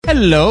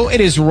Hello, it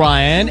is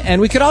Ryan,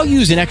 and we could all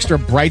use an extra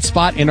bright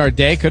spot in our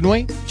day, couldn't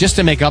we? Just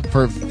to make up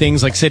for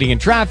things like sitting in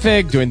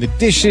traffic, doing the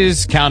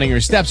dishes, counting your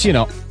steps, you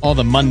know, all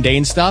the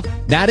mundane stuff.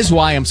 That is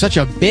why I'm such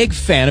a big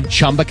fan of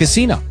Chumba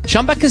Casino.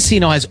 Chumba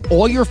Casino has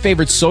all your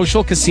favorite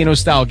social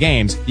casino-style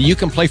games that you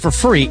can play for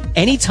free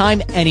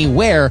anytime,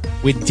 anywhere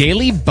with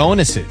daily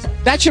bonuses.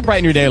 That should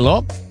brighten your day a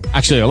little.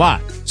 Actually, a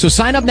lot. So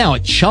sign up now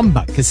at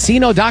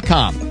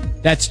ChumbaCasino.com.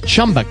 That's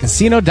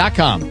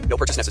ChumbaCasino.com. No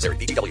purchase necessary.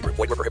 VGW Group.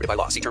 Void where prohibited by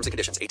law. See terms and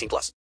conditions.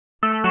 18+.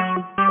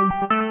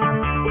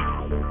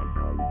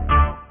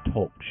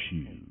 Talk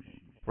shoes.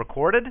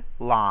 Recorded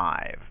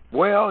live.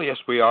 Well, yes,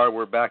 we are.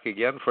 We're back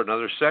again for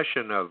another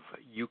session of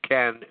You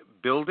Can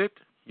Build It,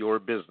 Your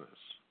Business.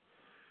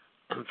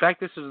 In fact,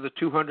 this is the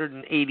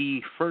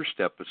 281st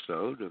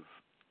episode of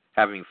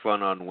Having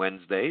Fun on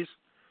Wednesdays.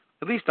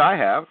 At least I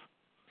have.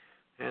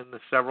 And the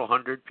several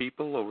hundred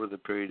people over the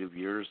period of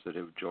years that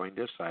have joined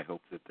us, I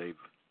hope that they've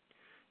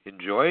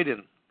enjoyed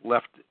and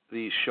left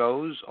these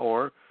shows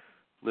or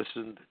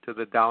listened to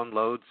the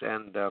downloads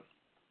and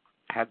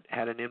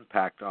had an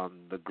impact on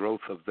the growth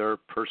of their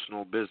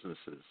personal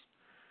businesses.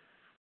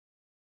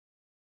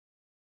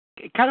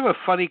 Kind of a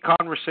funny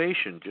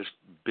conversation, just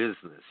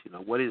business. You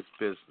know, what is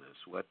business?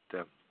 What's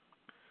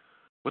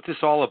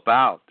this all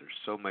about? There's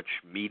so much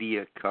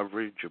media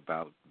coverage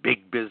about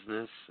big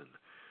business and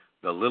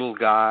the little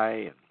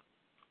guy,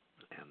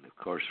 and of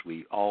course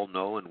we all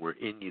know and we're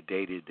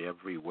inundated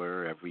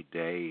everywhere, every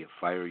day.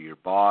 Fire your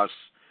boss,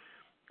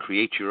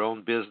 create your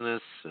own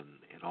business, and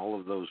all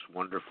of those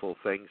wonderful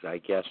things. I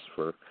guess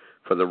for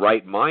the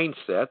right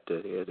mindset,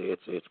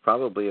 it's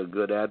probably a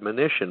good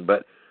admonition.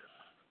 But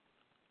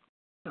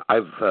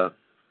I've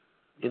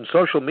in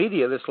social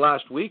media this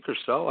last week or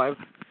so, I've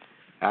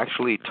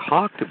actually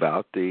talked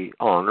about the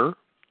honor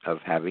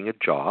of having a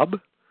job.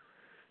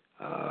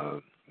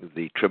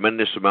 The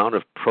tremendous amount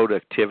of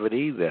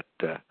productivity that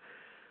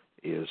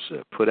is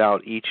put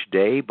out each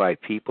day by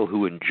people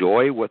who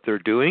enjoy what they're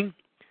doing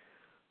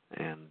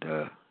and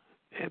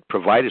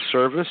provide a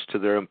service to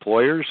their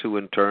employers, who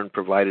in turn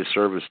provide a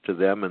service to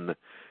them in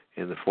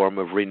the form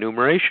of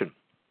remuneration.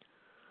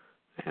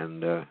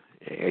 And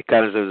it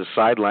kind of as a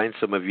sideline,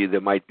 some of you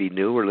that might be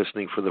new or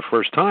listening for the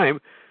first time,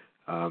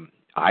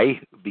 I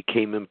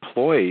became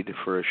employed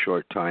for a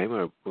short time.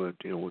 We're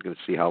going to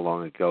see how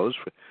long it goes.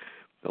 For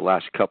the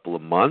last couple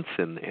of months,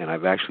 and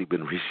I've actually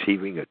been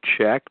receiving a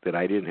check that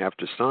I didn't have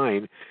to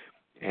sign,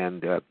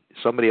 and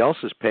somebody else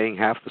is paying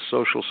half the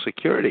Social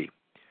Security.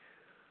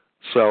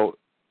 So,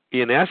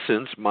 in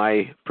essence,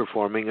 my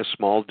performing a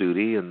small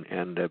duty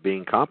and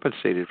being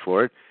compensated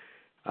for it,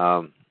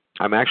 I'm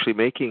actually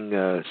making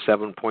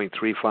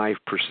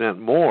 7.35%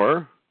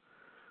 more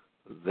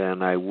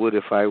than I would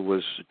if I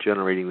was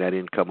generating that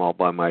income all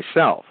by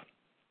myself.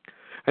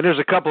 And there's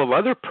a couple of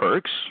other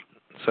perks,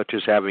 such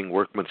as having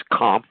workman's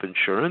comp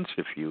insurance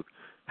if you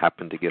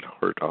happen to get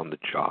hurt on the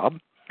job.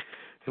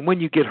 And when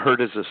you get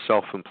hurt as a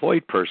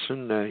self-employed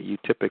person, you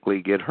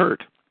typically get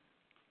hurt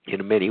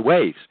in many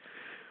ways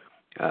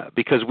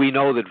because we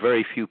know that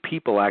very few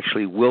people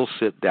actually will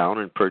sit down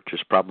and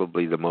purchase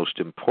probably the most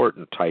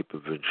important type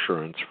of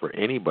insurance for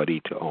anybody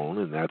to own,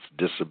 and that's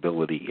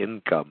disability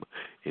income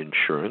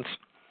insurance,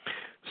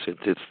 since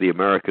it's the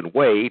American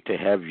way to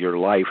have your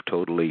life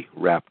totally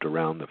wrapped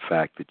around the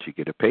fact that you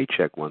get a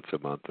paycheck once a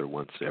month or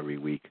once every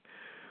week,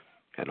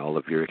 and all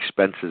of your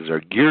expenses are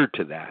geared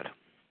to that.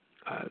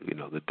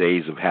 The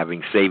days of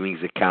having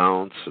savings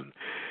accounts and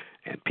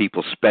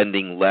people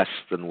spending less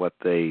than what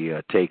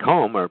they take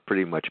home are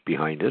pretty much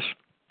behind us.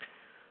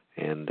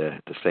 And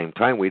at the same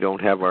time, we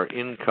don't have our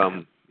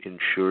income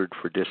insured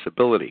for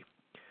disability.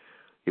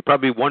 You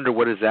probably wonder,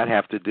 what does that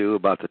have to do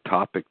about the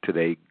topic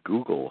today,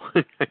 Google?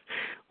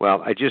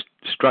 Well, it just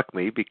struck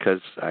me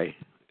because I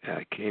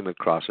came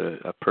across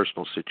a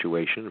personal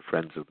situation,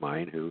 friends of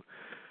mine who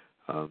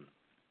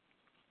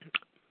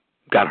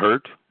got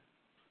hurt.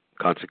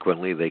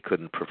 Consequently, they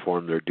couldn't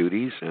perform their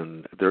duties,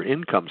 and their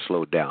income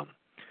slowed down.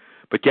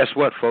 But guess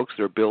what, folks?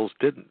 Their bills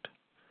didn't.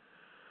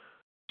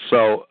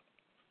 So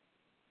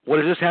what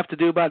does this have to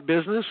do about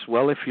business?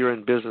 Well, if you're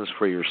in business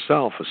for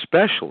yourself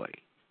especially,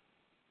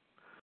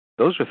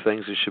 those are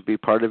things that should be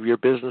part of your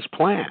business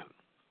plan.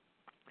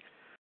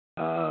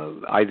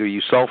 Either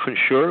you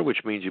self-insure,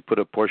 which means you put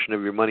a portion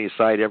of your money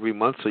aside every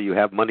month so you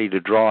have money to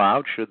draw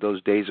out should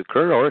those days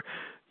occur, or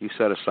you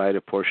set aside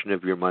a portion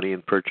of your money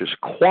and purchase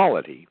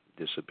quality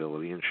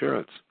disability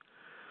insurance,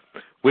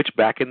 which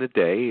back in the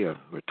day, or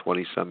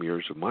 20-some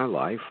years of my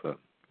life,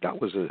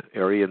 that was an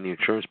area in the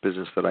insurance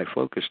business that I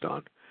focused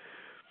on.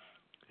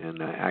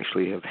 And I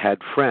actually have had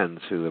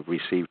friends who have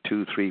received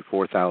 $2,000,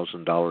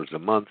 $3,000, $4,000 a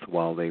month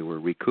while they were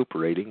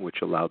recuperating,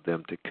 which allowed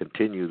them to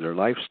continue their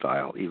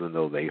lifestyle even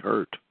though they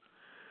hurt.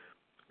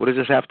 What does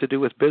this have to do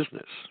with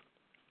business?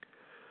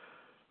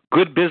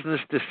 Good business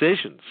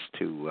decisions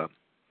to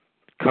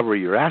cover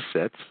your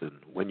assets, and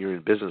when you're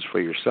in business for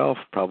yourself,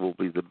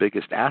 probably the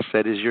biggest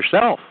asset is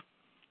yourself.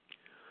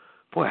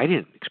 Boy, I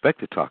didn't expect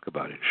to talk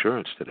about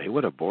insurance today.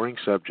 What a boring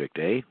subject,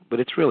 eh?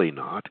 But it's really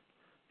not.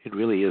 It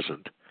really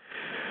isn't.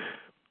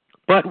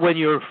 But when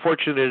you're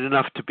fortunate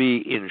enough to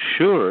be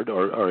insured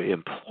or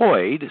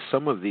employed,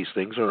 some of these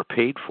things are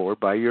paid for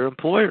by your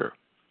employer.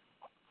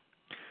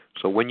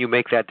 So when you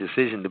make that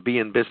decision to be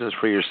in business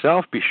for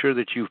yourself, be sure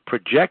that you've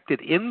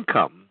projected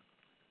income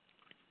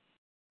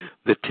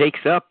that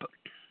takes up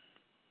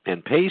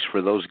and pays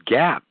for those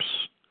gaps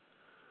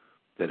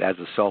that as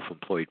a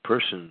self-employed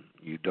person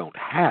you don't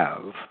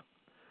have,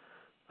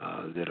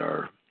 that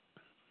are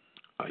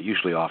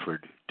usually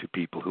offered to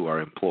people who are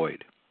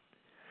employed.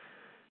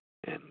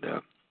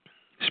 And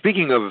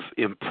speaking of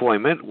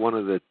employment,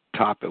 the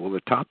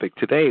topic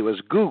today was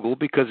Google,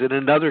 because in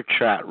another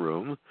chat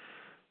room,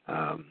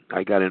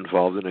 I got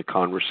involved in a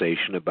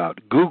conversation about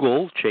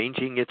Google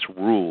changing its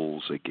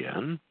rules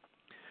again,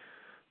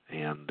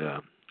 and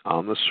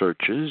on the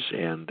searches,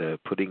 and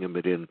putting them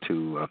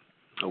into,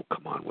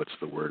 what's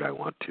the word I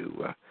want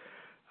to,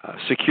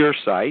 secure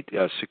site,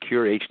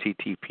 secure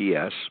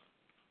HTTPS,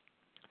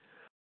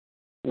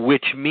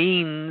 which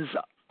means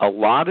a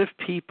lot of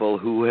people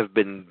who have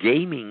been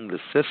gaming the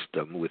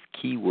system with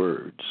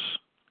keyword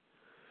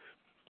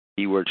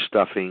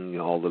stuffing,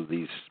 all of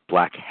these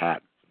black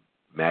hat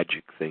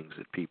magic things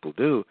that people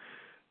do,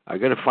 are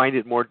going to find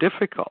it more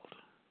difficult.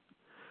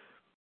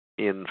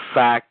 In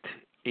fact,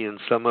 in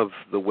some of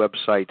the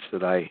websites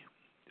that I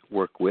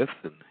work with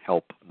and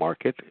help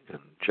market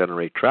and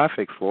generate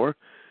traffic for,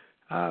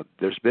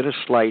 there's been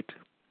a slight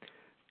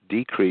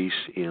decrease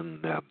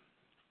in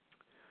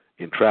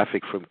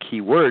traffic from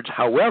keywords.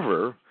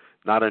 However,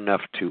 not enough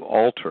to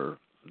alter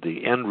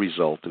the end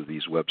result of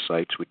these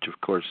websites, which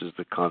of course is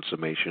the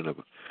consummation of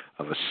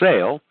a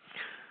sale,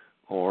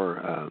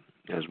 or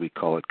as we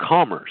call it,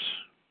 commerce,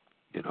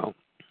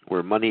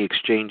 where money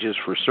exchanges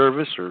for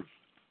service or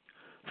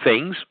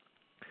things,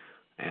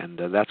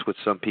 and that's what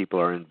some people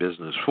are in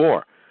business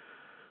for.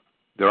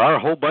 There are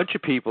a whole bunch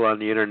of people on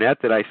the internet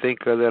that I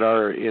think that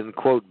are in,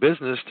 quote,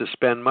 business to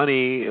spend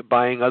money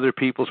buying other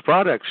people's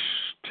products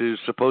to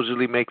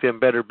supposedly make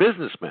them better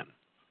businessmen.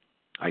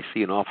 I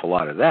see an awful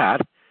lot of that.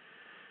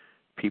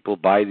 People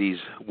buy these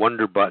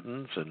wonder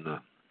buttons and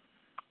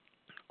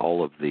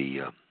all of the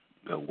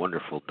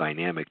wonderful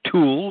dynamic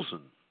tools and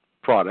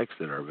products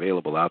that are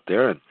available out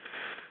there, and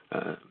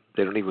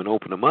they don't even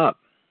open them up.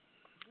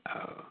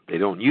 They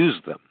don't use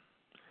them.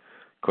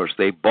 Of course,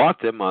 they bought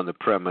them on the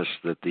premise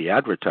that the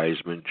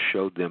advertisement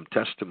showed them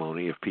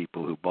testimony of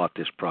people who bought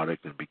this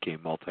product and became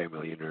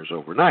multimillionaires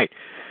overnight.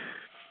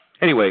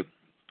 Anyway,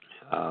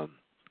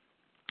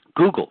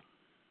 Google.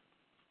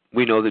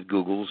 We know that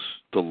Google's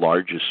the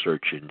largest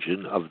search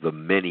engine of the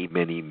many,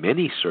 many,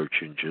 many search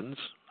engines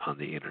on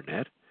the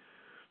internet.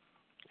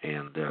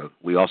 And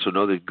we also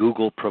know that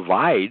Google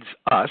provides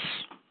us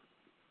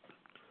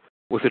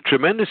with a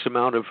tremendous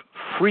amount of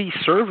free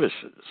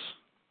services.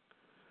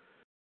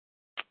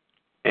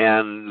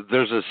 And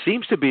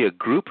seems to be a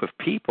group of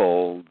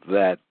people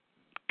that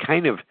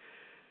kind of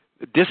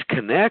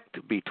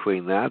disconnect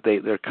between that.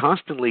 They're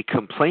constantly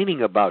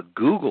complaining about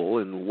Google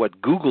and what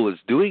Google is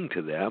doing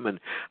to them and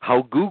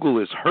how Google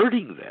is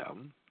hurting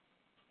them.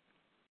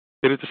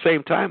 And at the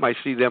same time, I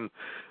see them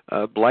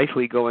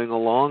blithely going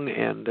along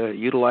and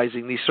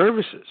utilizing these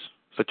services,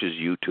 such as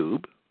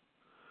YouTube,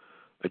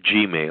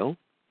 Gmail,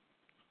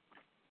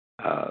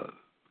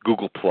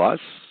 Google+.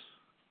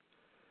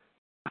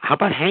 How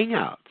about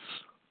Hangouts?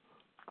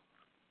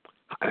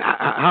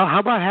 How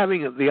about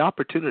having the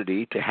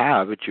opportunity to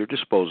have at your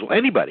disposal,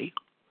 anybody,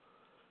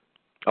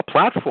 a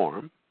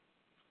platform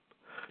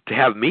to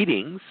have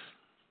meetings,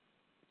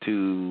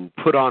 to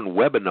put on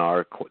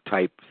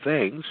webinar-type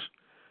things,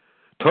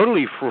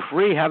 totally for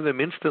free, have them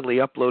instantly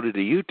uploaded to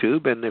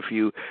YouTube, and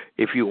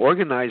if you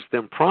organize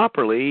them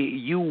properly,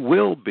 you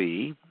will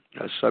be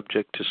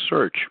subject to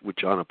search,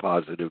 which on a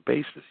positive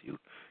basis,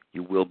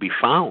 you will be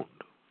found.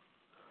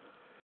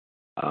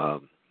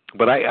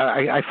 But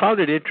I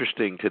found it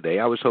interesting today.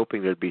 I was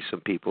hoping there'd be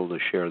some people to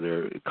share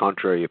their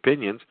contrary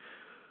opinions,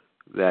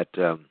 that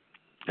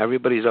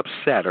everybody's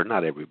upset, or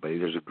not everybody.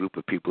 There's a group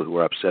of people who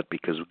are upset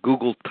because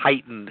Google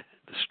tightened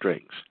the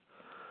strings.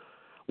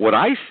 What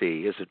I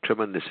see is a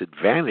tremendous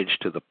advantage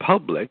to the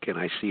public, and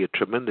I see a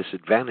tremendous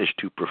advantage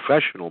to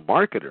professional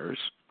marketers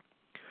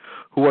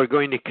who are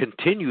going to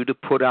continue to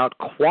put out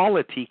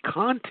quality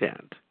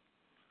content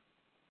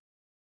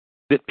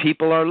that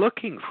people are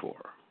looking for.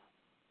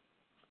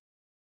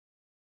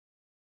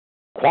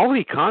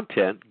 Quality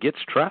content gets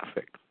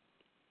traffic.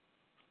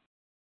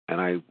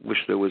 And I wish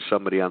there was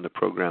somebody on the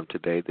program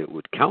today that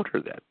would counter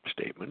that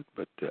statement,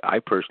 but I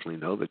personally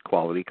know that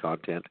quality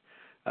content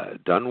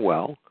done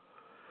well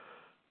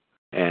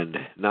and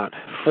not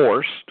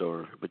forced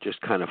but just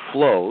kind of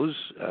flows,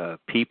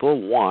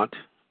 people want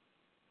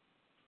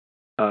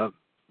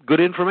good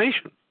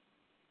information.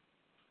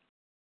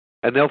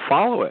 And they'll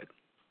follow it.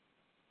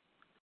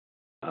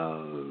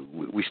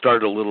 We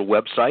started a little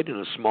website in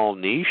a small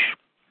niche.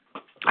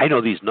 I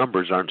know these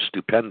numbers aren't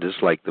stupendous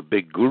like the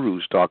big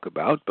gurus talk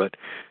about, but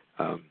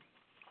a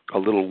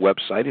little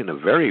website in a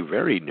very,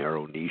 very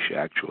narrow niche,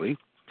 actually.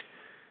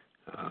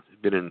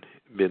 It's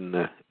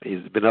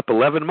been up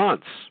 11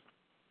 months.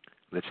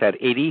 It's had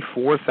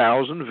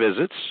 84,000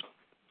 visits,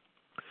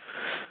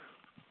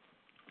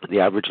 The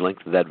average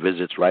length of that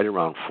visit's right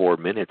around 4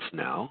 minutes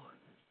now.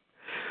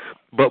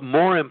 But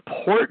more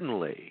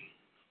importantly,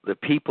 the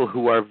people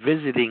who are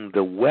visiting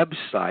the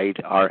website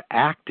are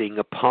acting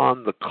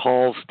upon the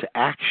calls to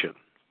action.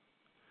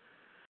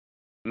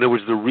 In other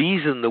words, the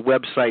reason the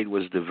website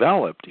was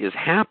developed is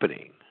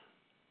happening.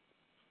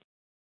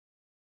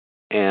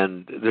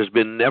 And there's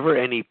been never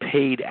any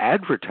paid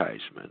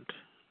advertisement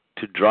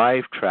to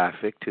drive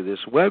traffic to this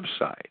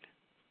website.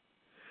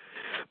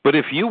 But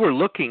if you were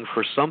looking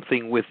for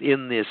something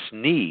within this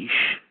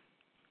niche,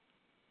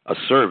 a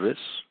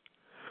service,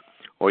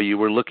 or you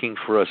were looking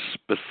for a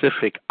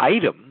specific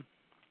item,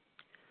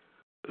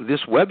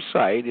 this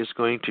website is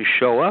going to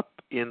show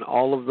up in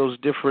all of those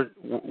different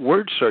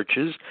word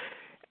searches,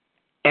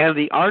 and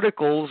the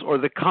articles or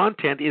the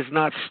content is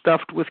not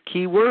stuffed with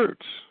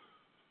keywords.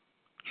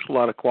 There's a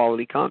lot of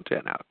quality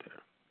content out there.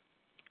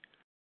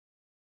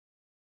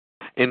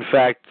 In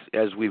fact,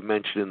 as we've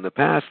mentioned in the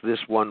past,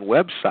 this one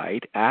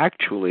website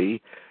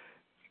actually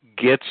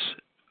gets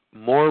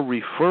more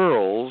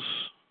referrals.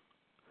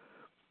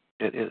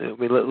 I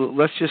mean,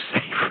 let's just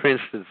say, for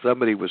instance,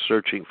 somebody was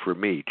searching for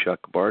me,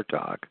 Chuck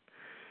Bartok,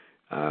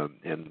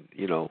 and,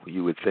 you know,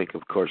 you would think,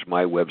 of course,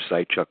 my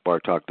website,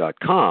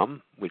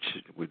 chuckbartok.com, which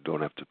we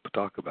don't have to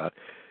talk about,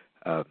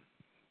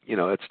 you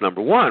know, it's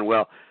number one.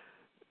 Well,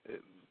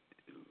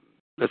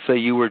 let's say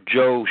you were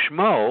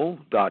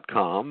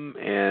joeschmo.com,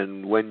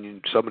 and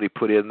when somebody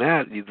put in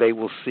that, they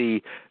will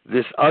see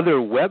this other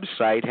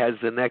website has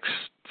the next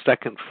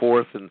second,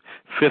 fourth, and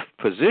fifth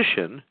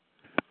position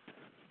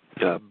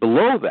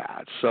below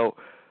that. So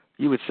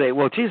you would say,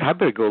 well, geez, I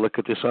better go look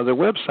at this other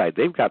website.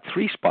 They've got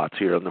 3 spots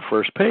here on the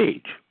first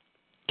page.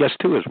 Guest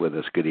 2 is with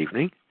us. Good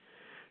evening.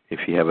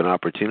 If you have an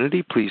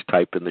opportunity, please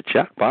type in the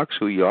chat box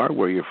who you are,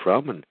 where you're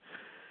from, and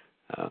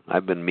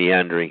I've been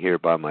meandering here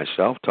by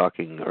myself,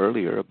 talking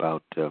earlier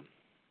about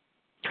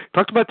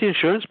talked about the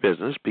insurance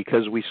business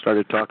because we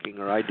started talking,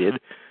 or I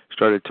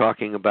started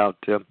talking about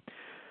the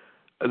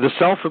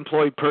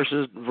self-employed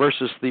person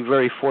versus the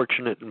very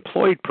fortunate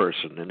employed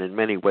person. And in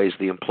many ways,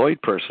 the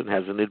employed person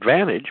has an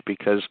advantage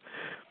because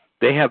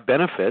they have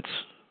benefits,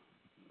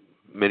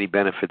 many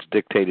benefits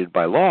dictated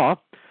by law,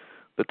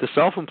 that the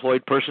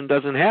self-employed person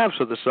doesn't have.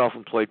 So the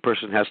self-employed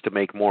person has to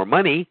make more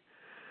money,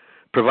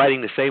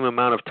 providing the same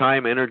amount of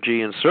time,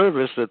 energy, and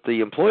service that the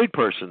employed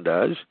person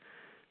does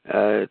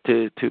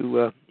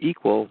to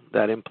equal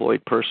that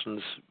employed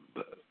person's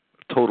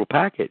total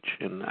package.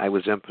 And I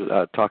was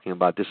talking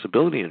about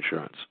disability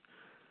insurance.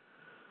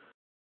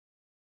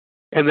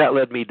 And that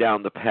led me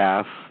down the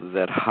path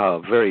that how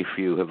very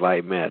few have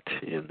I met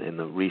in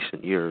the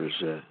recent years,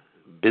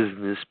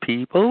 business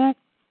people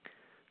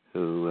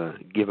who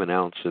give an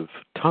ounce of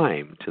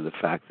time to the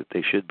fact that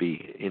they should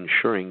be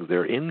insuring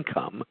their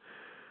income,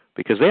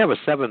 because they have a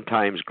 7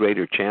 times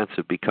greater chance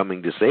of becoming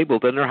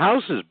disabled than their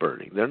house is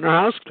burning, than their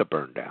house to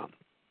burn down.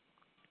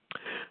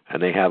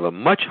 And they have a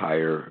much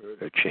higher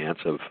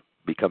chance of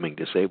becoming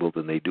disabled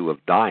than they do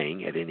of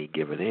dying at any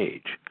given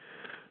age.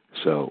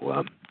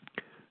 So,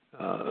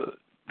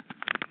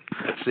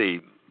 let's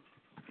see,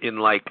 in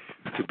like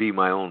to be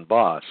my own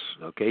boss,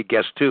 okay,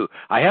 guest 2.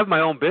 I have my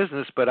own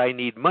business, but I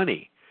need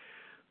money.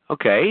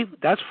 Okay,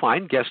 that's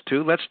fine, guest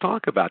 2, let's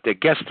talk about that.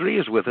 Guest 3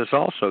 is with us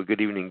also. Good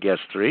evening,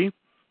 guest 3.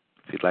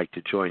 If you'd like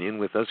to join in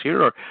with us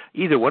here, or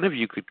either one of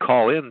you could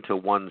call in to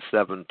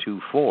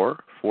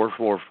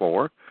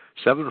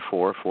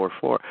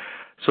 1-724-444-7444.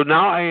 So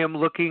now I am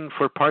looking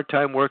for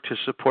part-time work to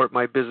support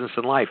my business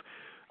and life.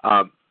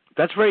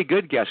 That's very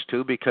good, guest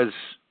 2, because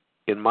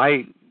in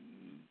my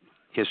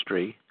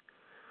history,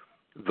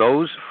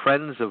 those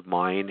friends of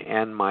mine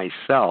and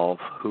myself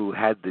who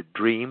had the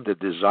dream, the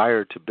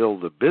desire to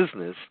build a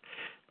business,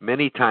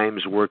 many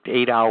times worked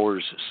 8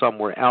 hours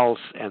somewhere else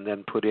and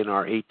then put in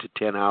our 8 to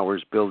 10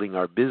 hours building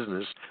our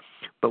business.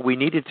 But we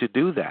needed to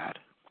do that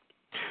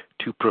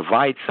to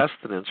provide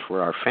sustenance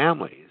for our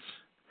families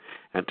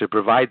and to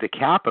provide the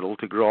capital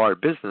to grow our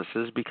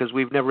businesses, because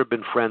we've never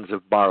been friends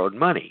of borrowed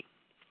money.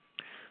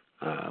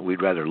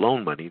 We'd rather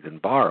loan money than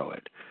borrow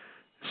it.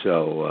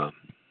 So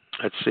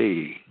let's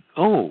see.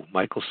 Oh,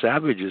 Michael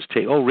Savage is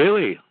oh,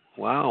 really?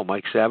 Wow,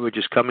 Mike Savage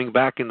is coming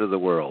back into the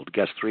world.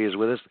 Guest 3 is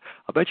with us.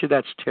 I'll bet you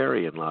that's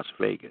Terry in Las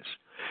Vegas.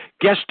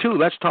 Guest 2,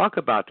 let's talk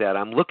about that.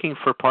 I'm looking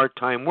for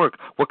part-time work.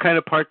 What kind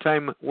of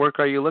part-time work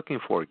are you looking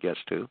for, guest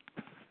 2?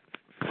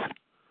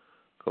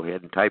 Go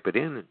ahead and type it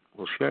in, and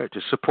we'll share it.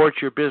 To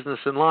support your business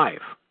and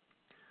life.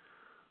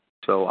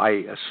 So I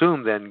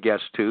assume then,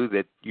 guest 2,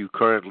 that you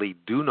currently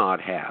do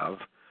not have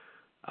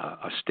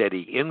a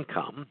steady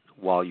income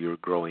while you're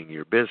growing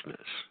your business.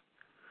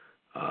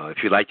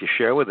 If you'd like to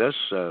share with us,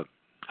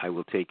 I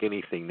will take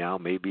anything now,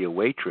 maybe a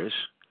waitress.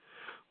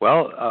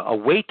 Well, a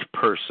wait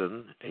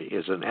person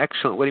is an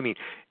excellent, what do you mean?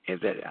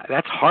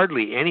 That's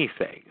hardly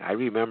anything. I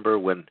remember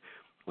when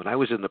I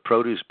was in the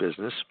produce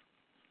business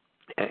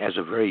as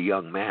a very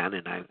young man,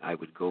 and I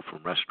would go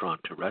from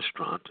restaurant to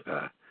restaurant.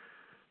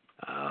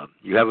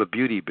 You have a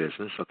beauty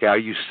business, okay? Are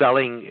you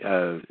selling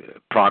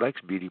products,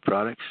 beauty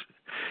products?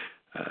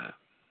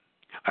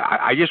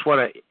 I just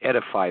want to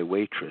edify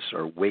waitress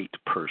or wait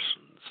persons.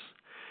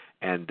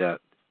 And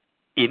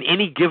in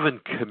any given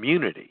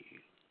community,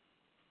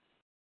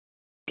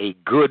 a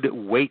good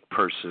weight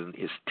person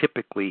is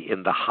typically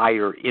in the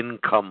higher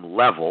income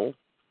level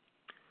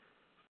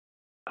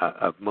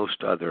of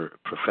most other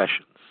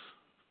professions.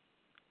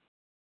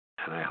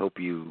 And I hope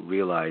you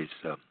realize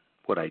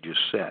what I just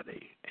said.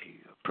 A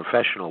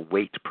professional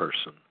weight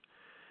person,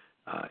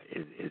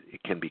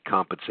 it can be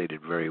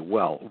compensated very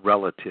well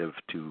relative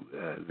to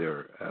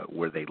their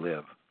where they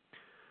live.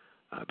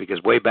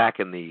 Because way back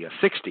in the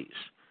 60s,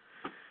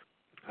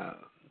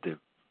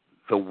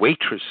 the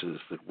waitresses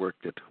that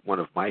worked at one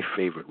of my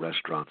favorite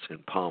restaurants in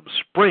Palm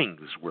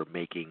Springs were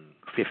making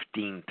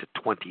 $15 to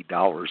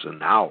 $20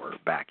 an hour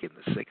back in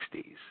the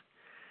 60s.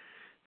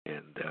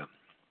 And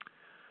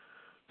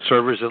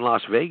servers in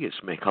Las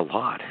Vegas make a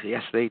lot.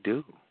 Yes, they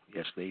do.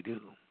 Yes, they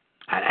do.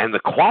 And the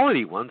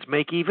quality ones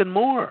make even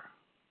more.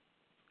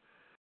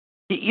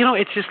 You know,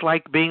 it's just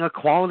like being a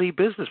quality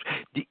business.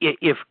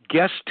 If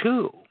guest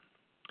two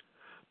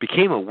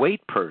became a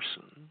weight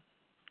person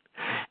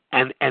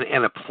and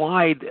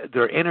applied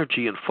their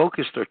energy and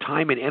focused their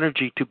time and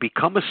energy to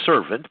become a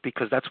servant,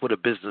 because that's what a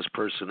business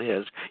person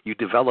is, you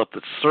develop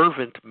the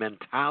servant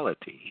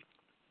mentality.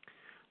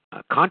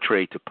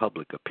 Contrary to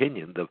public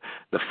opinion,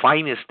 the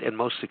finest and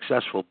most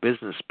successful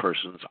business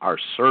persons are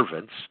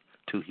servants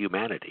to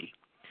humanity.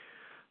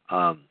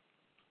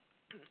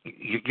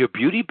 Your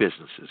beauty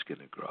business is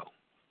going to grow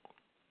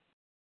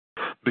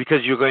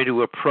because you're going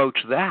to approach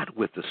that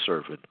with the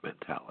servant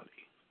mentality.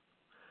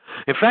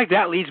 In fact,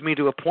 that leads me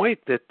to a point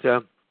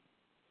that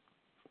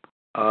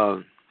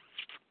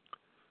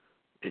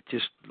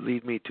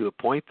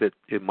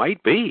it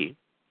might be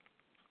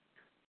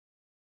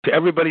to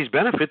everybody's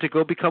benefit to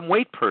go become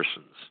weight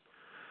persons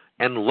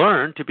and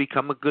learn to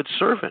become a good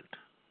servant.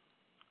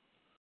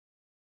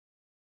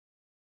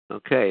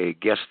 Okay,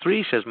 guest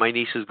 3 says, my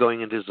niece is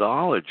going into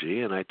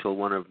zoology, and I told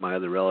one of my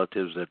other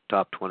relatives that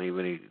top 20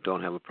 really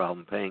don't have a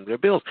problem paying their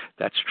bills.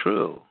 That's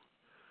true.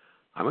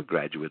 I'm a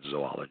graduate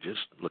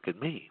zoologist. Look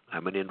at me.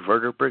 I'm an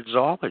invertebrate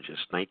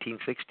zoologist,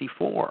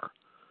 1964.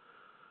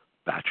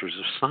 Bachelor's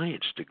of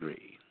Science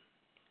degree.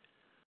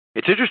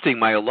 It's interesting,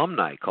 my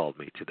alumni called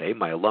me today,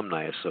 my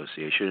alumni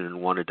association,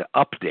 and wanted to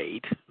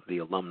update the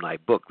alumni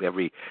book.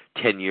 Every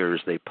 10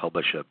 years they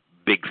publish a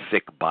big,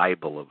 thick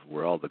Bible of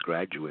where all the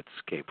graduates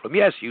came from.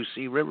 Yes,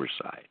 UC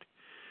Riverside.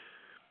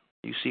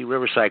 UC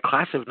Riverside,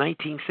 class of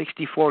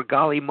 1964.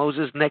 Golly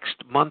Moses,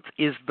 next month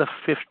is the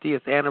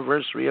 50th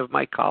anniversary of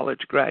my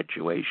college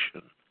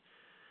graduation.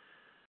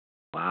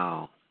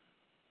 Wow.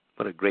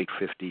 What a great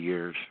 50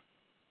 years.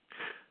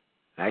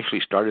 I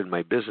actually started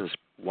my business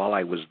while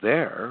I was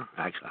there.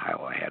 Actually,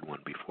 I had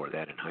one before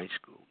that in high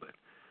school. But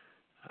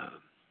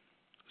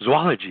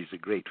zoology is a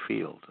great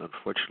field.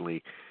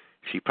 Unfortunately,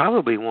 she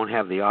probably won't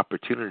have the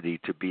opportunity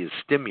to be as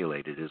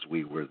stimulated as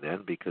we were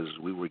then, because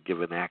we were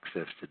given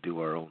access to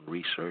do our own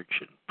research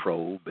and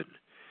probe, and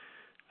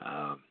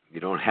you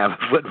don't have a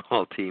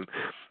football team.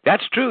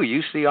 That's true.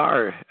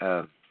 UCR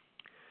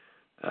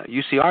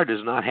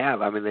does not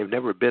have. I mean, they've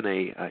never been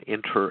a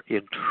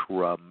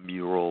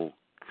intramural.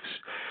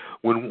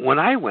 When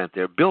I went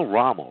there, Bill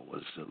Rommel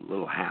was a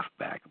little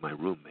halfback, my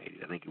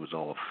roommate. I think he was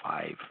all of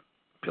 5.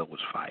 Bill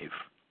was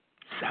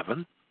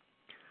 5'7".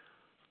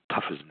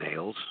 Tough as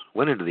nails,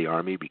 went into the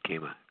Army,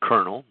 became a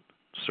colonel,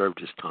 served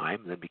his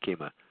time, then became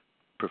a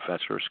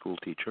professor, a school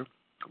teacher,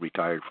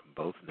 retired from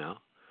both now.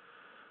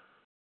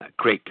 A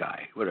great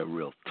guy. What a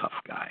real tough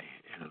guy.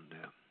 And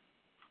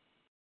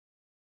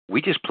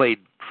we just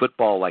played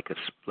football like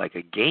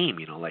a game,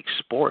 like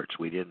sports.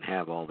 We didn't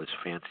have all this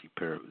fancy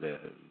the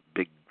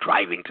big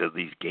driving to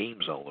these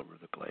games all over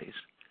the place.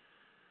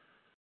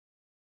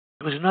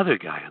 There was another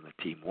guy on the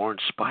team, Warren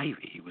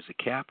Spivey. He was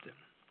a captain.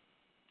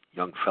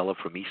 Young fellow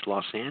from East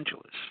Los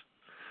Angeles.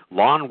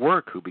 Lon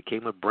Work, who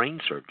became a brain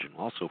surgeon,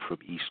 also from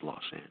East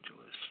Los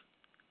Angeles.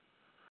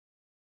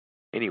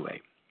 Anyway,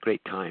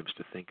 great times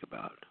to think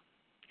about.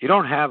 You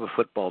don't have a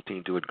football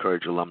team to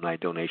encourage alumni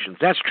donations.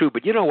 That's true,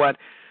 but you know what?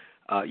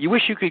 You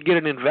wish you could get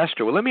an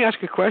investor. Well, let me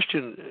ask a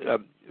question,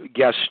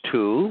 guest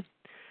 2.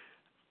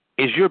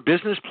 Is your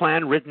business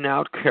plan written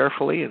out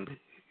carefully and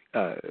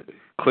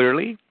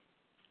clearly?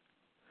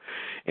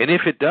 And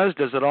if it does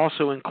it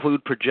also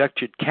include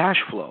projected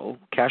cash flow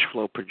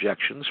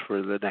projections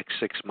for the next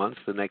 6 months,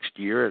 the next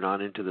year, and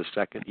on into the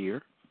second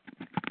year?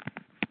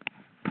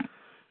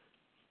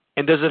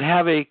 And does it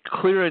have a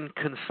clear and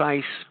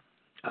concise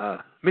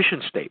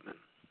mission statement?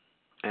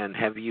 And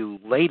have you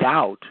laid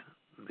out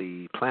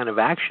the plan of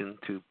action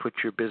to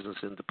put your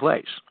business into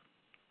place?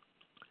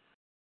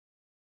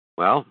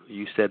 Well,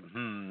 you said,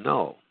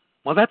 no.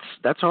 Well,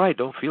 that's all right.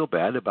 Don't feel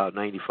bad. About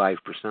 95%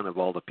 of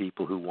all the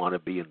people who want to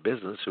be in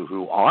business or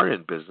who are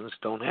in business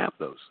don't have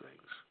those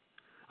things.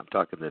 I'm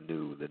talking the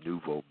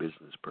nouveau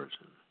business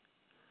person.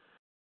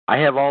 I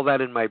have all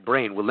that in my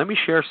brain. Well, let me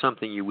share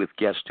something with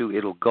guest 2.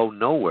 It'll go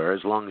nowhere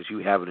as long as you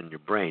have it in your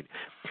brain.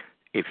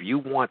 If you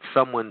want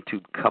someone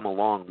to come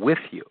along with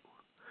you,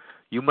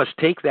 you must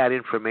take that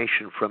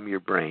information from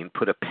your brain,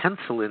 put a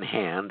pencil in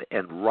hand,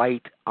 and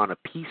write on a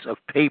piece of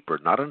paper,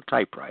 not on a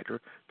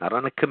typewriter, not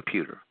on a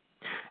computer,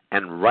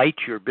 and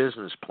write your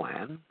business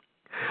plan.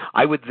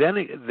 I would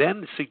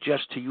then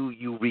suggest to you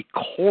you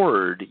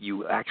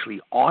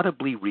actually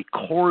audibly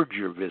record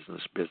your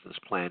business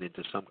plan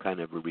into some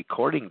kind of a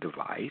recording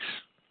device.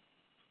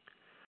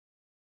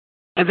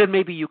 And then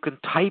maybe you can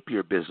type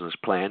your business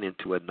plan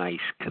into a nice,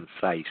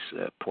 concise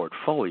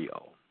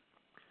portfolio.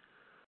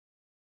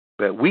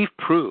 But we've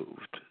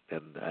proved,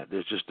 and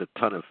there's just a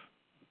ton of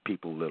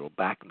people that will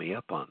back me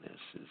up on this,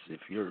 is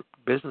if your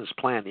business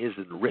plan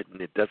isn't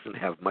written, it doesn't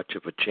have much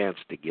of a chance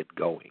to get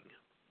going.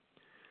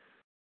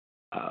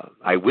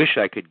 I wish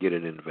I could get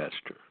an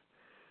investor.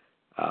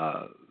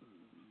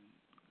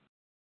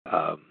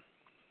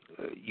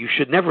 You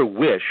should never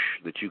wish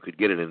that you could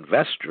get an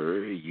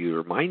investor.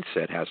 Your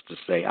mindset has to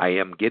say, I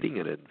am getting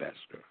an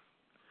investor.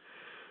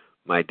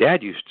 My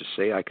dad used to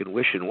say, I can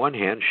wish in one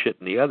hand, shit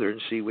in the other,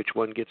 and see which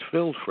one gets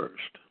filled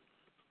first.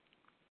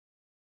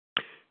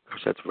 Of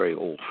course, that's very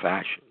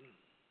old-fashioned.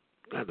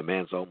 The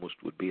man's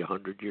almost would be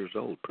 100 years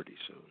old pretty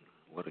soon.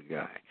 What a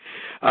guy.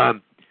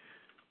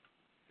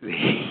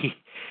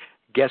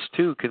 Guest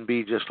two can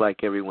be just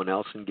like everyone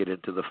else and get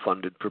into the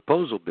funded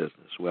proposal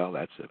business. Well,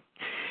 that's it.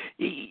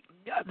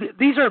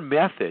 These are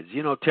methods.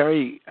 You know,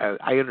 Terry,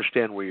 I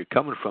understand where you're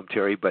coming from,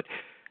 Terry, but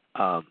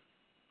I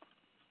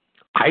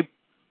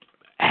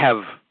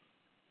have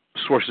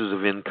sources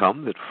of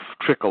income that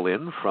trickle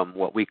in from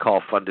what we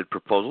call funded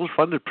proposals.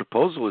 Funded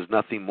proposal is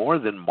nothing more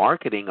than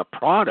marketing a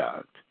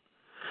product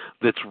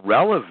that's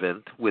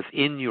relevant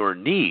within your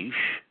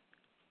niche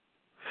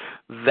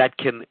that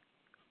can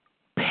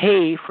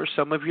pay for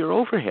some of your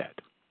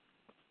overhead.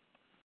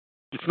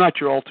 It's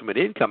not your ultimate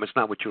income. It's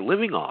not what you're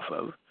living off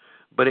of,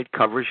 but it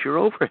covers your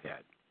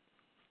overhead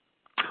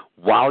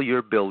while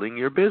you're building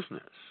your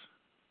business.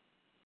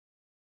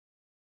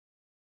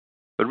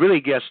 But really,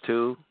 guess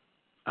too,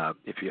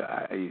 if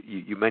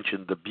you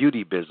mentioned the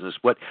beauty business.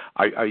 What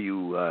are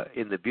you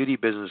in the beauty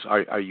business?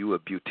 Are you a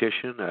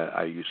beautician?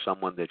 Are you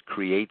someone that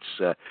creates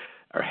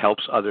or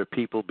helps other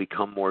people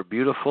become more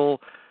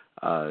beautiful?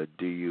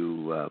 Do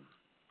you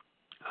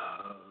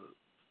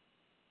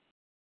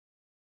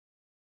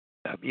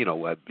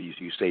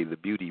you say the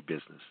beauty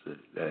business.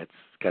 That's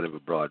kind of a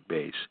broad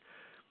base.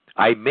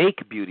 I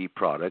make beauty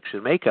products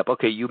and makeup.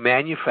 Okay, you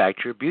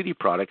manufacture beauty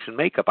products and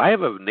makeup. I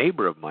have a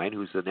neighbor of mine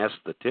who's an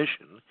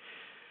esthetician,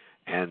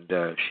 and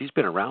she's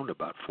been around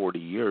about 40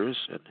 years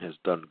and has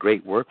done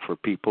great work for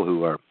people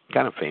who are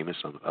kind of famous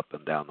up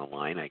and down the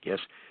line, I guess.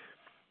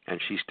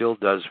 And she still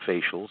does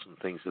facials and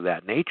things of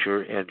that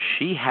nature, and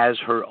she has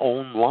her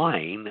own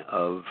line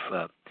of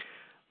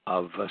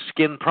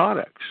skin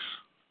products.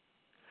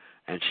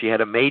 And she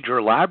had a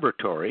major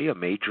laboratory, a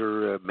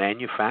major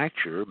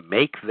manufacturer,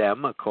 make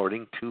them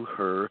according to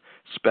her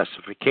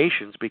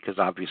specifications, because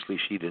obviously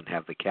she didn't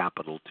have the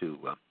capital to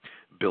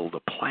build a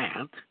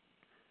plant.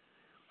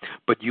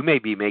 But you may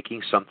be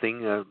making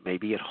something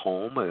maybe at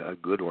home, a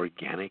good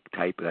organic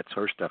type. That's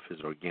her stuff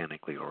is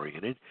organically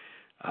oriented.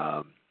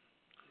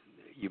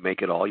 You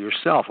make it all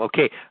yourself.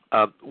 Okay,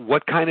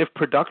 what kind of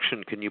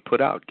production can you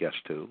put out, guess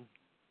too?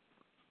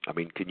 I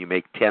mean, can you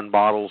make 10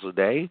 bottles a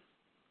day?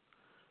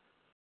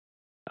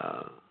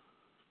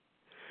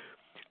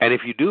 And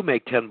if you do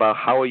make 10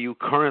 bottles, how are you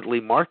currently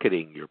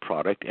marketing your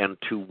product and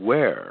to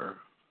where?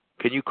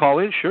 Can you call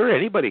in? Sure,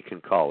 anybody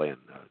can call in.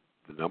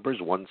 The number is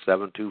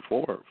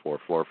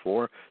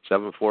 1-724-444-7444.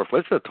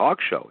 It's a talk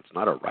show. It's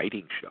not a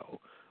writing show.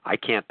 I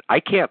can't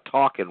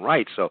talk and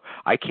write, so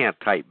I can't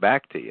type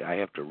back to you. I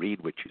have to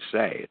read what you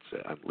say.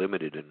 I'm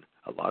limited in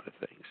a lot of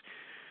things.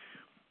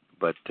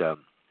 But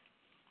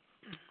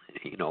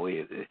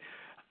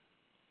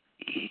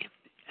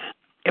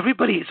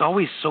everybody is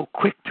always so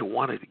quick to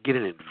want to get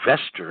an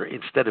investor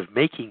instead of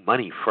making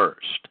money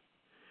first.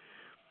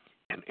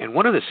 And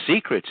one of the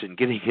secrets in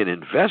getting an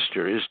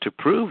investor is to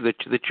prove that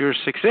you're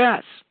a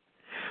success.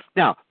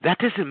 Now, that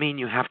doesn't mean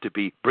you have to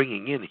be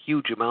bringing in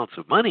huge amounts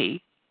of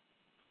money.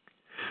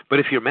 But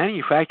if you're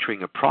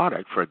manufacturing a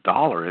product for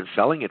 $1 and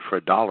selling it for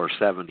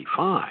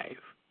 $1.75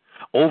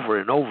 over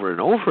and over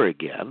and over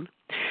again,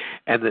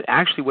 and that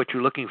actually what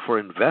you're looking for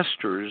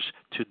investors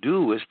to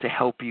do is to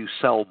help you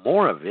sell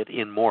more of it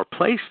in more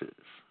places.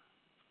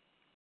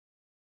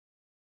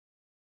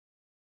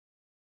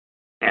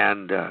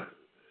 And,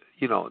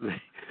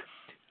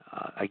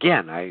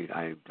 again,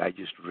 I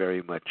just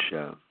very much,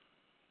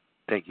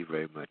 thank you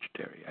very much,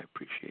 Terry. I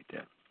appreciate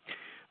that.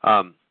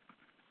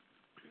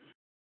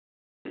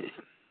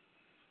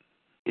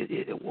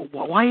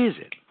 Why is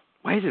it?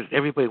 Why is it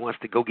everybody wants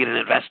to go get an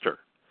investor?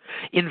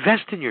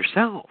 Invest in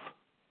yourself.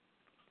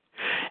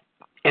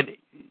 And,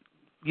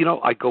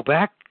 I go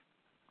back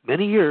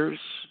many years,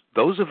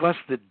 those of us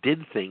that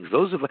did things,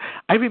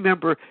 I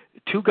remember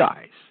two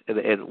guys,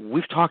 and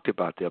we've talked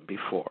about them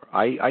before.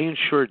 I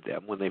insured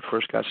them when they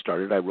first got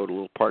started. I wrote a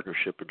little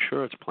partnership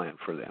insurance plan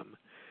for them.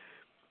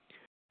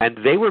 And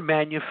they were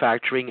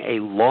manufacturing a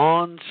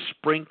lawn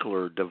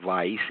sprinkler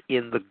device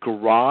in the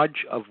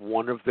garage of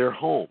one of their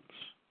homes.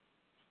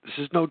 This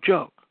is no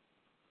joke.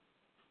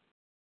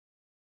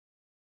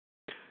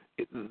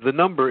 The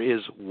number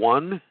is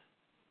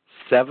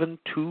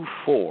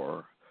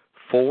 1-724-444-7444.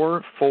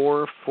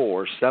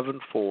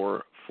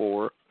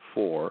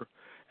 444-7444,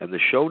 and the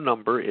show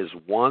number is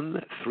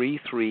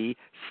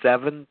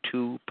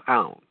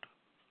 13372#.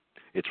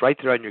 It's right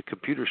there on your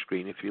computer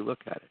screen if you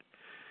look at it.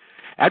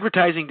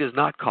 Advertising does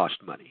not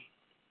cost money.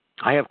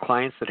 I have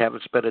clients that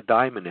haven't spent a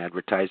dime in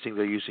advertising.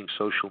 They're using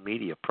social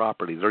media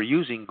properly. They're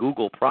using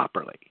Google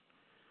properly.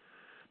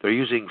 They're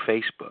using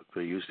Facebook.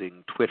 They're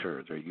using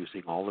Twitter. They're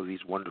using all of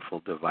these wonderful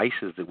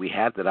devices that we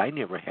had that I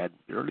never had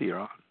earlier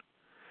on.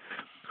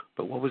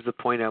 But what was the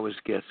point I was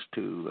guessed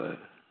to?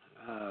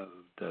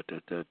 Can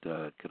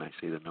I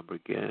say the number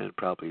again?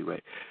 Probably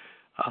right.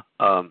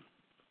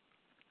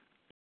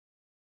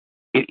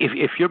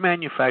 If you're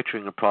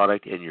manufacturing a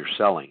product and you're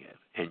selling it,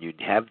 and you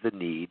have the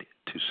need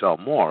to sell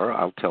more,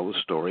 I'll tell the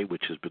story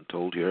which has been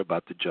told here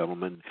about the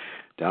gentleman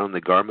down in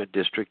the garment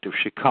district of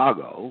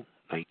Chicago,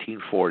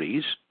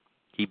 1940s.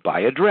 He'd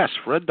buy a dress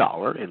for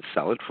 $1 and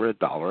sell it for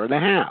 $1.50 or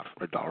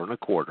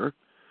 $1.25,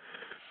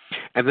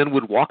 and then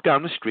would walk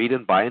down the street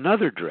and buy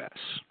another dress.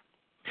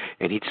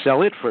 And he'd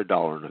sell it for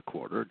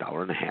 $1.25,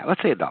 $1.50,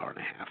 let's say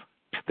 $1.50.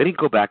 Then he'd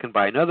go back and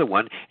buy another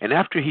one, and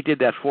after he did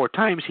that 4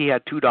 times, he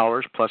had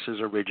 $2 plus his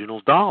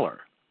original $1.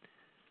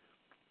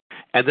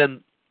 And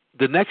then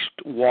the next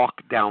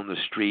walk down the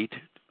street,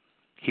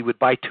 he would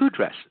buy 2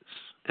 dresses.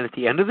 And at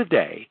the end of the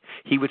day,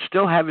 he would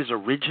still have his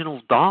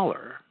original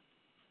 $1,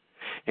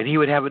 and he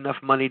would have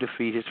enough money to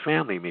feed his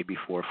family, maybe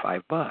 $4 or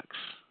 $5,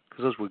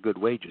 because those were good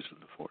wages in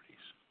the 40s.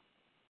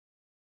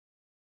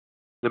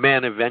 The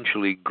man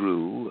eventually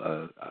grew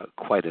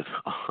quite a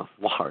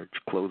large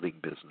clothing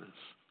business,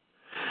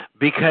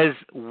 because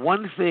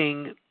one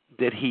thing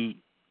that he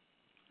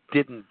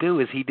didn't do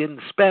is he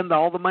didn't spend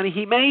all the money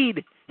he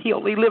made. He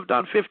only lived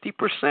on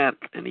 50%,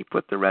 and he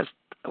put the rest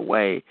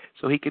away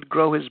so he could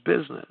grow his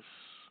business.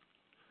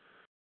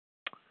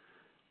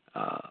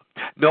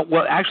 No,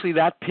 well, actually,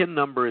 that PIN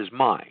number is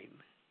mine.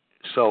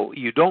 So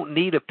you don't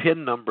need a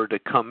PIN number to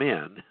come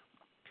in,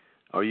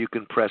 or you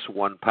can press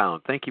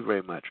 £1. Thank you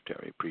very much,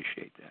 Terry.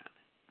 Appreciate that.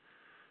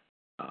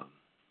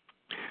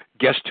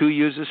 Guest 2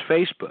 uses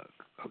Facebook.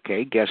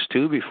 Okay, guest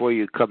 2, before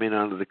you come in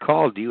onto the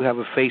call, do you have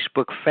a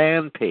Facebook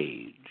fan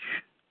page?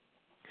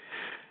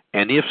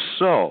 And if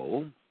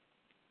so,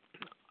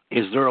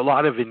 is there a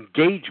lot of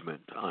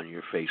engagement on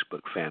your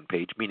Facebook fan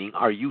page? Meaning,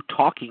 are you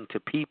talking to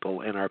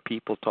people, and are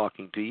people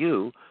talking to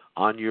you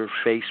on your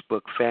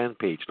Facebook fan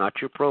page, not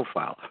your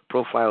profile?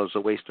 Profile is a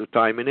waste of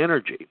time and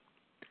energy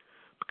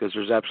because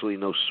there's absolutely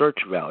no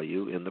search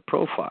value in the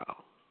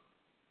profile.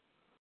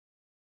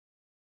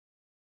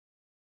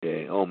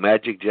 Okay. Oh,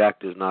 Magic Jack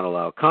does not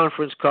allow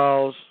conference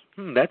calls.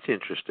 That's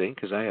interesting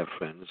because I have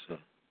friends.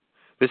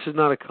 This is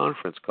not a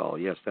conference call.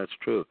 Yes, that's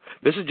true.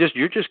 This is just,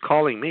 you're just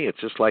calling me. It's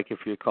just like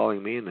if you're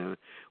calling me and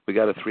we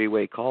got a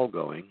 3-way call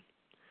going.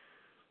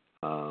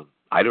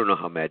 I don't know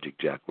how Magic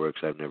Jack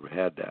works. I've never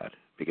had that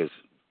because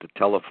the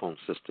telephone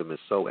system is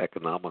so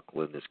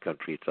economical in this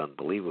country. It's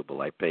unbelievable.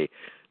 I pay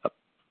a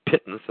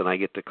pittance and I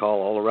get to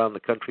call all around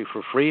the country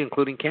for free,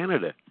 including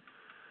Canada.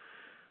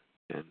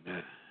 And,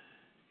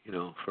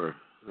 for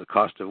the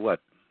cost of what?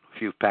 A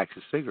few packs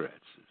of cigarettes.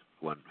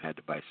 One had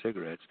to buy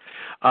cigarettes.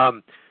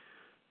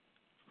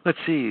 Let's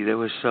see, there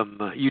was some,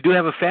 you do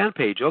have a fan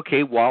page.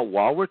 Okay,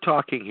 while we're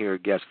talking here,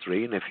 guest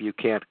 3, and if you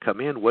can't come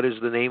in, what is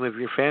the name of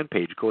your fan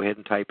page? Go ahead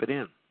and type it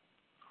in.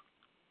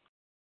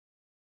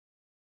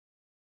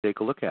 Take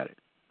a look at it.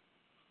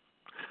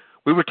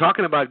 We were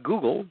talking about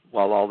Google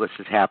while all this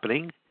is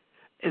happening.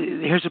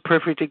 Here's a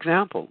perfect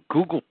example.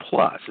 Google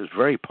Plus is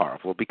very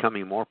powerful,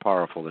 becoming more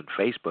powerful than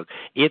Facebook.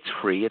 It's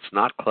free. It's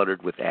not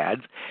cluttered with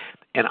ads.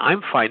 And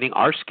I'm finding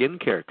our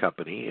skincare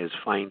company is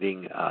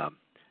finding a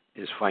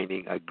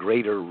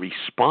greater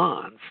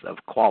response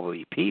of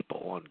quality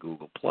people on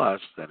Google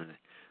Plus than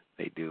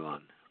they do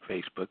on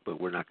Facebook.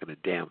 But we're not going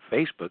to damn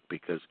Facebook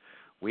because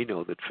we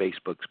know that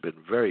Facebook's been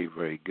very,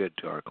 very good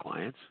to our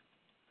clients.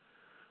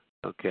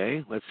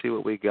 Okay, let's see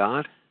what we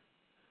got.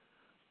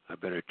 I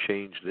better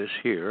change this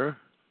here.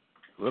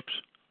 Whoops.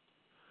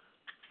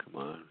 Come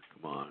on.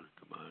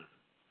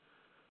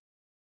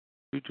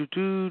 We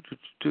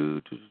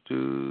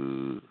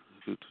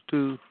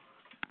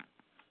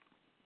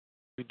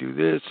do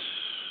this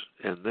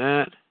and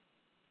that.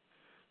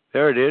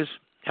 There it is.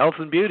 Health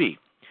and Beauty.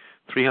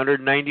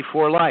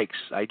 394 likes.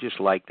 I just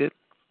liked it.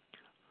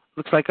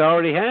 Looks like I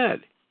already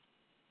had.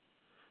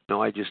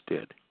 No, I just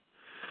did.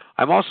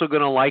 I'm also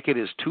going to like it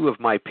as 2 of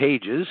my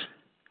pages,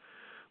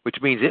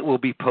 which means it will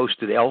be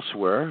posted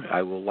elsewhere.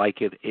 I will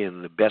like it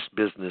in the Best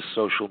Business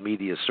Social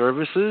Media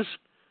Services.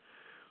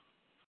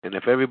 And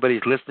if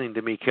everybody's listening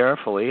to me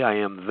carefully, I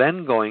am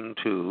then going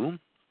to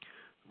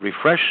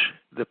refresh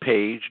the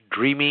page,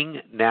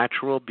 Dreaming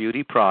Natural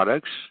Beauty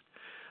Products.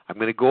 I'm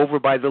going to go over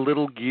by the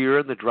little gear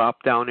in the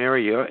drop-down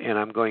area, and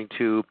I'm going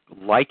to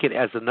like it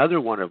as another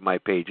one of my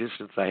pages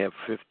since I have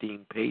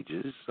 15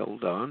 pages.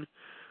 Hold on.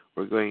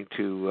 We're going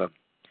to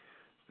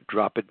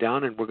drop it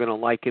down, and we're going to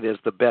like it as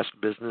the Best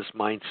Business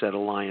Mindset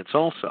Alliance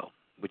also,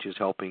 which is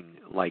helping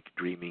like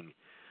dreaming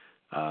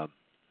of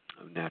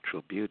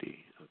natural beauty.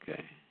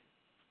 Okay.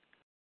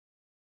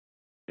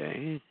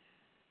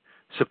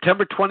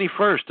 September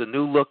 21st, a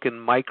new look in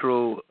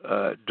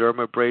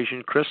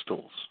microdermabrasion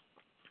crystals.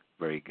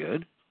 Very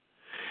good.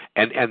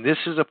 And this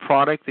is a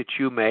product that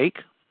you make.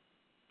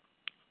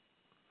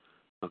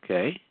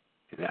 Okay.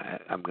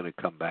 I'm going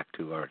to come back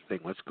to our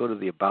thing. Let's go to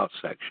the About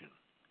section.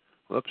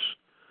 Whoops.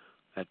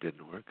 That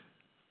didn't work.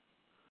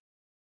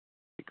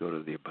 We go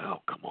to the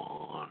About. Come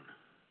on.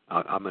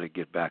 I'm going to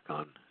get back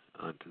onto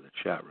the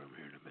chat room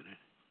here in a minute.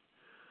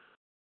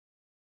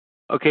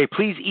 Okay,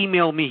 please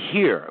email me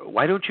here.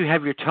 Why don't you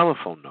have your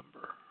telephone number?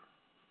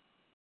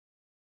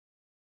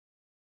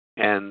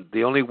 And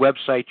the only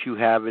website you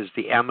have is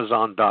the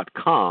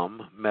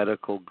Amazon.com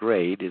medical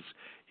grade. Is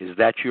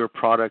that your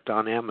product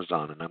on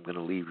Amazon? And I'm going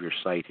to leave your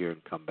site here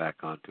and come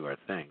back onto our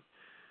thing.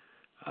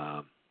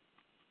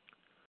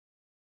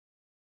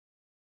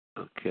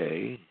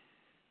 Okay.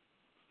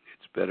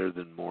 It's better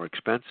than more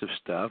expensive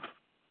stuff,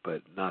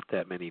 but not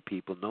that many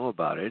people know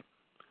about it.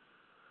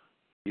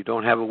 You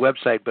don't have a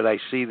website, but I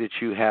see that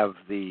you have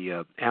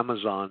the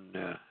Amazon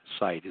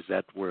site. Is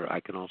that where I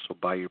can also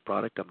buy your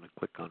product? I'm going to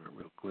click on it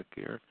real quick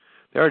here.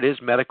 There it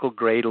is, medical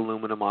grade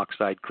aluminum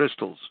oxide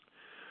crystals.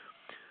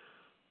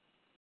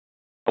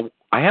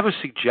 I have a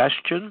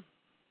suggestion.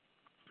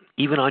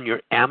 Even on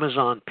your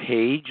Amazon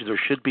page, there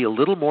should be a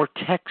little more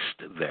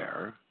text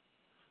there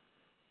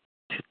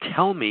to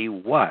tell me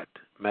what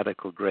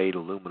medical grade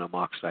aluminum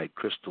oxide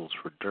crystals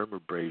for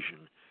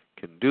dermabrasion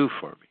can do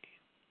for me.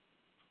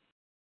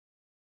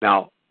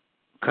 Now,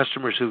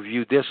 customers who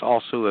viewed this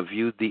also have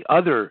viewed the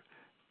other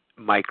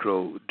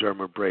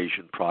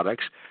microdermabrasion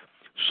products.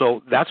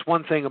 So that's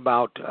one thing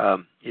about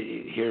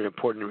here,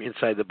 important,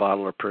 inside the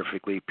bottle are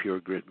perfectly pure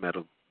grit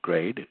metal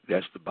grade.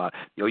 That's the bottle.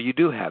 You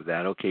do have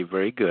that. Okay,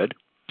 very good.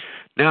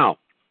 Now,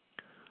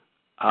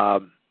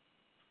 oh,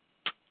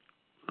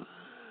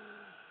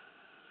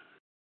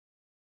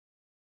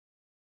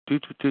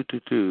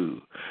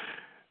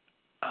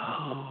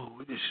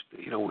 this,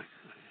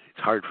 it's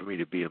hard for me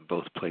to be in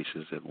both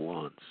places at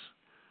once.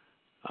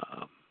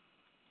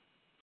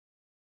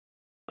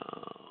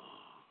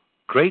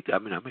 Great. I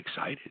mean, I'm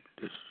excited.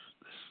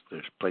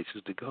 There's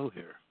places to go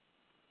here.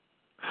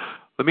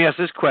 Let me ask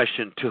this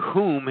question. To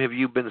whom have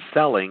you been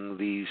selling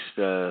these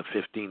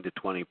 15 to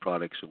 20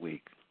 products a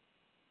week?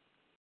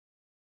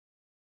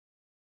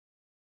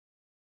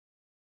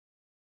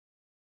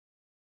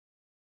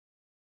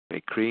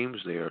 Make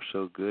creams. They are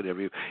so good.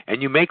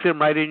 And you make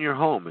them right in your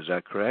home. Is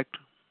that correct?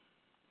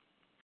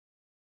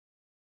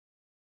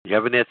 You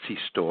have an Etsy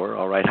store.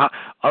 All right.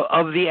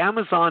 Of the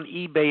Amazon,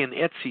 eBay, and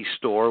Etsy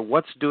store,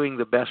 what's doing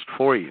the best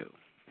for you?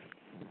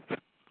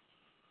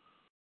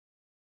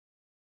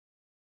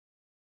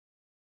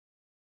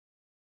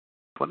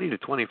 $20 to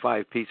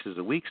 25 pieces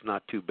a week's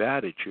not too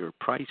bad at your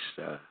price.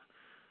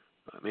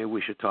 Maybe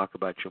we should talk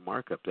about your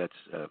markup. That's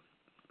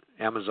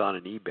Amazon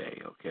and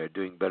eBay, okay, are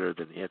doing better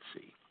than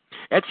Etsy.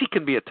 Etsy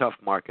can be a tough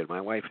market.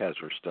 My wife has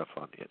her stuff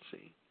on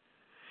Etsy.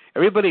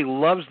 Everybody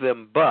loves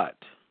them, but,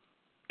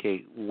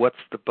 okay, what's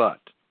the but?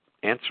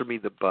 Answer me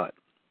the but.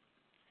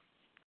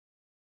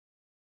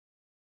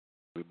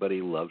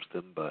 Everybody loves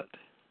them, but.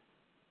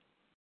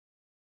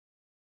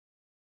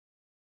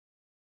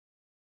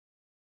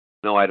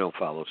 No, I don't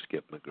follow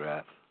Skip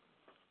McGrath.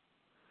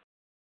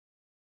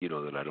 You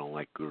know that I don't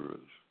like gurus.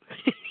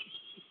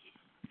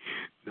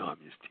 No, I'm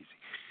just teasing.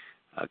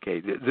 Okay,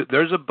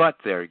 there's a but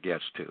there,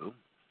 gets to,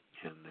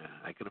 and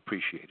I can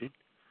appreciate it.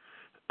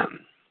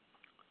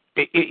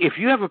 If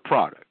you have a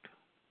product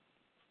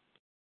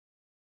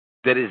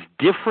that is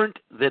different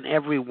than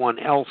everyone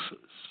else's,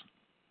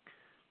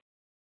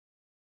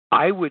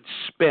 I would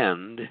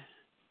spend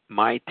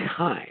my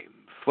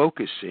time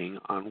focusing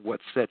on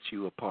what sets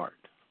you apart.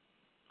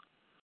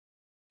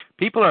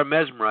 People are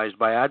mesmerized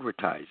by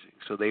advertising,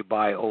 so they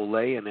buy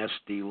Olay and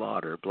Estee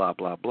Lauder, blah,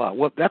 blah, blah.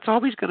 Well, that's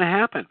always going to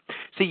happen.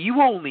 See,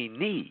 you only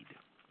need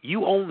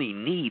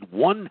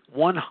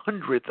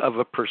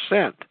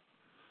 1/100%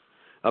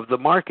 of the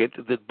market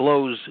that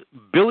blows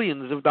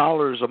billions of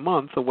dollars a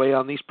month away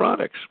on these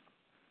products.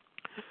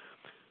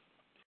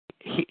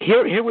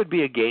 Here would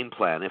be a game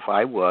plan if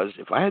I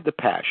had the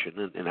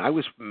passion and I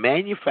was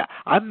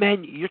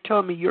you're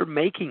telling me you're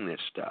making this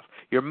stuff.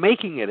 You're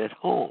making it at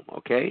home,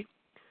 okay?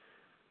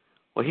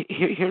 Well,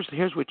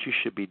 here's what you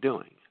should be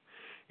doing,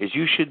 is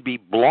you should be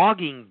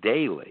blogging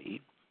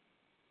daily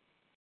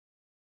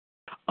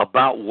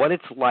about what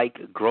it's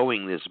like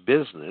growing this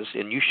business,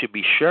 and you should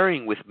be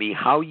sharing with me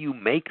how you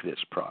make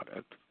this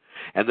product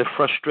and the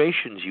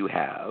frustrations you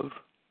have.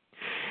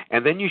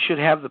 And then you should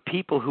have the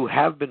people who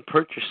have been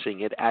purchasing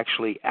it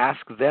actually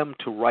ask them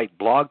to write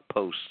blog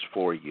posts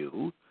for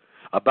you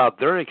about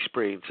their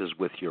experiences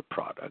with your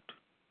product.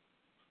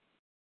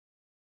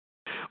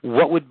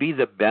 What would be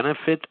the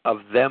benefit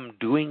of them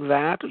doing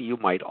that? You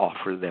might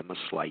offer them a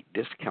slight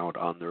discount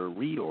on their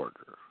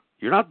reorder.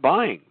 You're not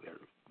buying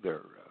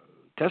their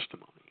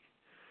testimony.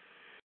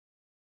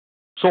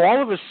 So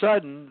all of a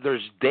sudden,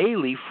 there's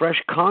daily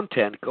fresh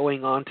content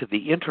going on to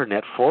the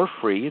internet for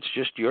free. It's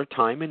just your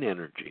time and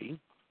energy.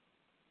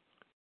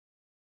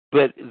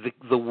 But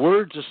the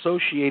words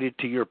associated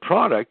to your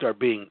product are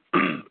being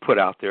put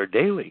out there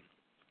daily.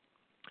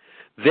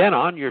 Then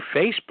on your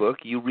Facebook,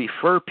 you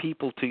refer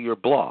people to your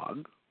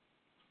blog.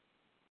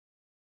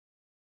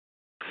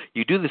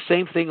 You do the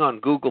same thing on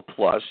Google+.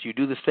 You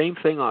do the same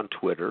thing on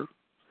Twitter.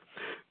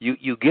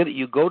 You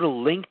go to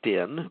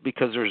LinkedIn,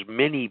 because there's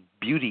many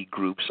beauty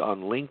groups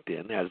on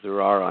LinkedIn as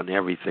there are on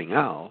everything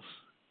else.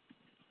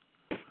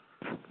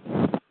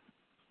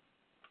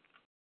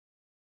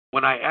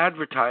 When I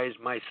advertise,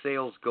 my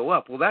sales go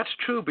up. Well, that's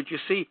true, but you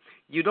see,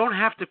 you don't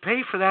have to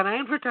pay for that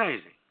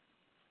advertising.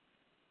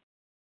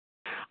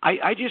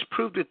 I just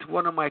proved it to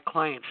one of my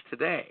clients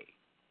today.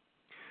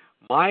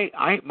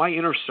 My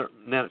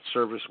internet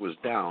service was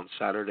down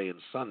Saturday and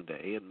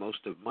Sunday and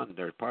most of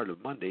Monday, or part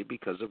of Monday,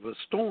 because of a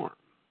storm.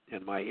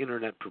 And my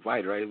internet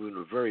provider, I live in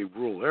a very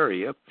rural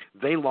area,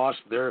 they lost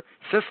their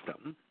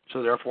system,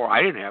 so therefore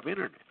I didn't have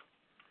internet.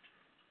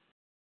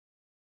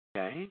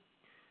 Okay?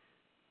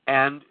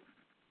 And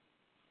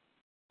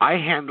I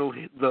handled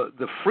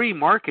the free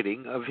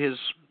marketing of his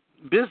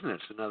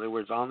business, in other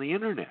words, on the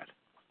internet.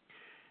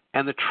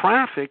 And the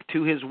traffic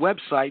to his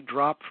website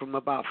dropped from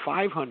about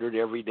 500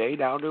 every day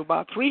down to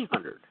about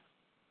 300.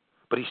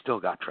 But he still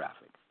got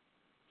traffic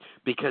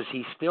because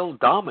he still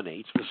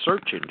dominates the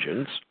search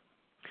engines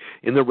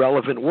in the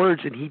relevant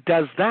words, and he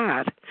does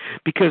that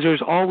because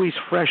there's always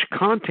fresh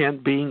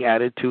content being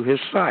added to his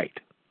site.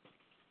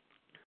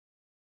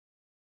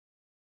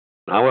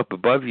 Now up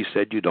above you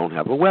said you don't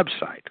have a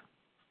website.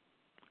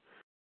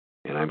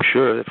 And I'm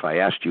sure if I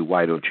asked you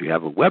why don't you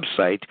have a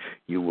website,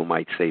 you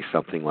might say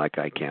something like,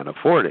 I can't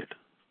afford it.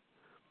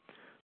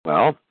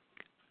 Well,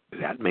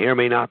 that may or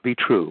may not be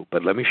true,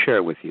 but let me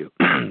share with you.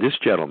 This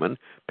gentleman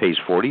pays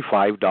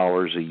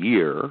 $45 a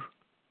year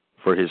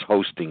for his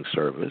hosting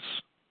service.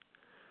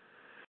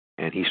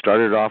 And he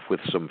started off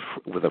with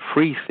a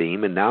free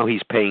theme, and now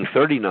he's paying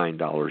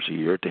 $39 a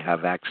year to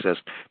have access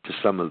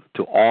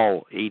to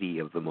all 80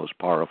 of the most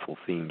powerful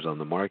themes on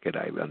the market,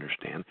 I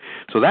understand.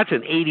 So that's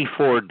an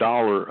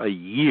 $84 a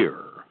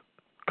year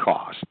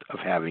cost of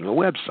having a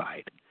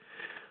website.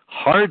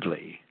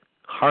 Hardly.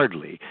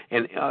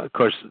 And, of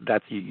course,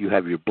 that's you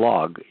have your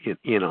blog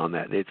in on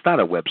that. It's not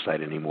a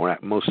website anymore.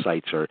 Most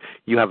sites are,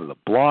 you have the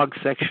blog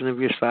section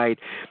of your site.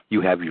 You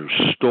have your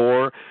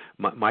store.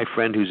 My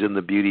friend who's in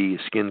the beauty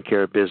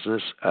skincare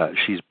business,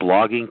 she's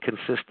blogging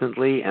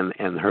consistently, and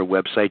her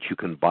website, you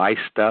can buy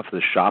stuff,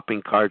 the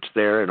shopping cart's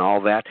there and all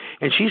that.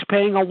 And she's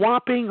paying a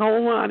whopping,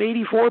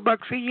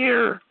 $84 a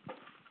year.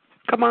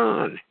 Come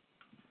on.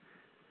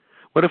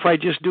 What if I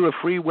just do a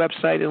free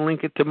website and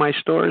link it to my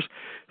stores?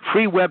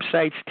 Free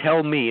websites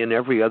tell me and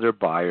every other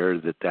buyer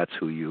that that's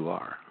who you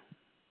are.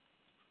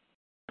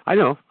 I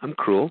know, I'm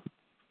cruel.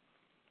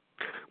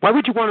 Why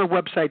would you want a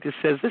website that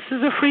says, this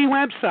is a free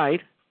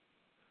website?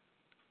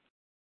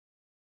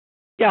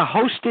 Yeah,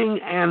 hosting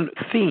and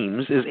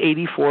themes is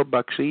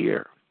 $84 a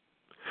year.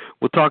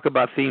 We'll talk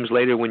about themes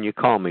later when you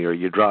call me or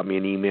you drop me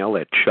an email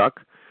at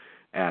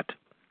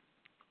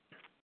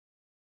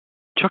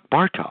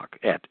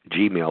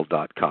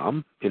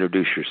chuckbartok@gmail.com.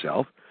 Introduce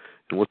yourself,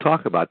 and we'll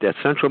talk about that.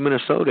 Central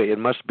Minnesota, it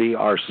must be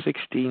our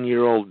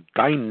 16-year-old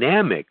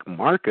dynamic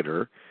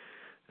marketer,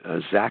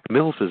 Zach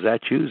Mills. Is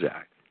that you,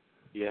 Zach?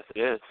 Yes,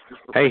 it is.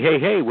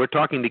 Hey, we're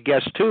talking to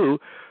guest two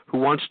who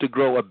wants to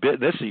grow a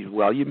bit.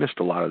 You missed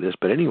a lot of this,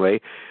 but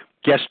anyway,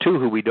 guest two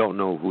who we don't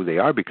know who they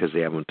are because they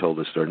haven't told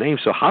us their name.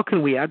 So how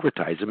can we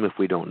advertise them if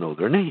we don't know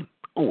their name?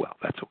 Oh, well,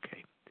 that's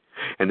okay.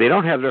 And they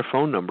don't have their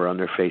phone number on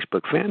their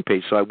Facebook fan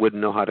page, so I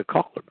wouldn't know how to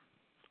call them.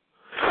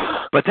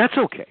 But that's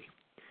okay.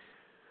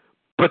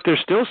 But they're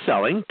still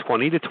selling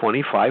 20 to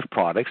 25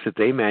 products that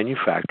they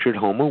manufactured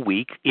home a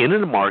week in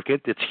a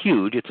market that's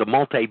huge. It's a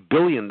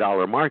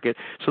multi-billion-dollar market,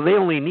 so they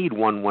only need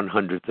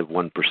 1/100th of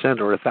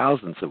 1% or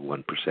 1,000th of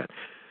 1%.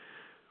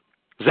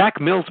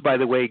 Zach Mills, by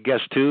the way,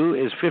 guess two,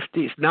 is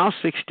now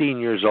 16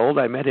 years old.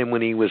 I met him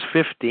when he was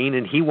 15,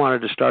 and he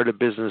wanted to start a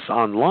business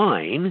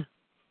online.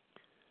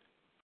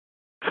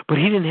 But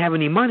he didn't have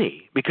any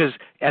money because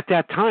at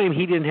that time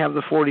he didn't have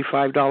the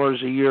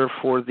 $45 a year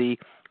for the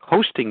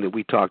hosting that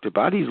we talked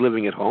about. He's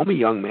living at home, a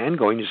young man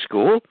going to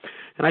school.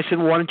 And I said,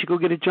 well, why don't you go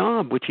get a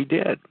job, which he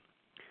did. And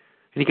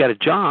he got a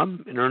job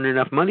and earned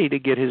enough money to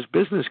get his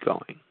business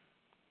going.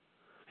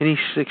 And he's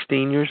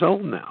 16 years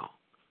old now.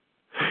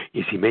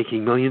 Is he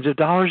making millions of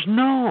dollars?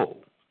 No.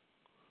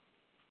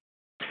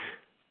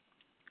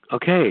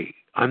 Okay.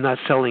 I'm not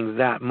selling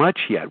that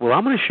much yet. Well,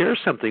 I'm going to share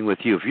something with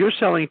you. If you're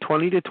selling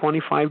 20 to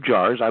 25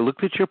 jars, I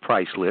looked at your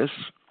price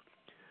lists,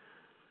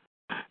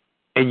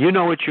 and you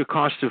know what your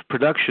cost of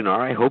production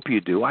are. I hope you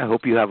do. I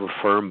hope you have a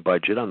firm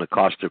budget on the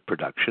cost of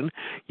production.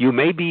 You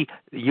may need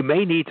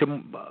to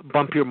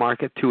bump your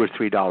market $2 or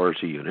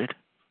 $3 a unit.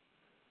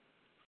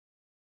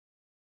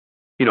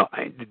 You know,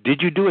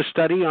 did you do a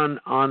study on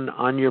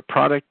your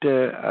product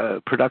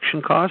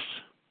production costs?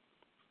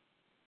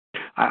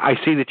 I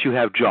see that you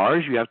have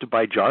jars. You have to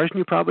buy jars, and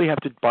you probably have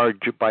to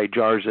buy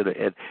jars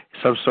at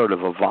some sort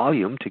of a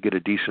volume to get a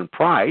decent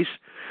price.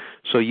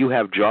 So you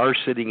have jars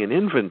sitting in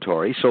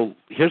inventory. So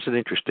here's an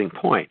interesting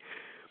point.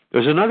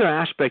 There's another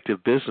aspect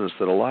of business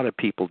that a lot of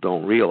people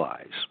don't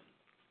realize.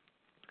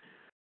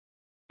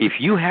 if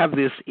you have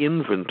this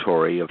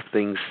inventory of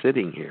things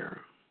sitting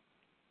here,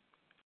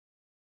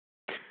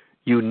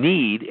 you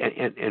need,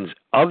 and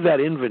of that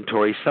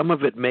inventory, some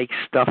of it makes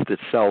stuff that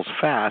sells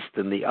fast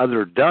and the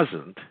other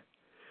doesn't.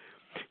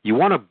 You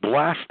want to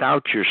blast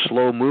out your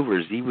slow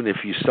movers, even if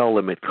you sell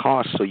them at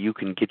cost, so you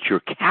can get your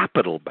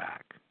capital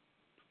back.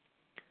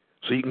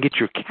 To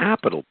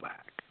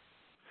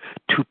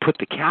put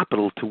the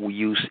capital to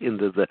use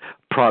into the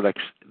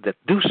products that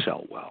do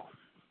sell well.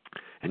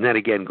 And that,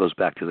 again, goes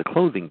back to the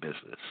clothing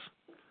business.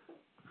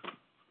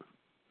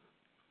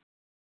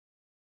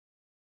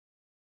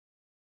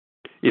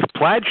 If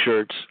plaid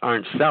shirts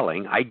aren't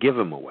selling, I give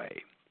them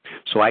away.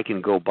 So I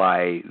can go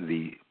buy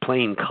the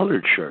plain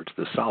colored shirts,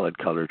 the solid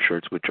colored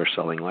shirts, which are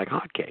selling like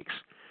hotcakes.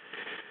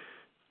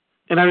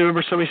 And I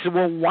remember somebody said,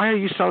 well, why are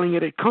you selling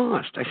it at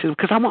cost? I said,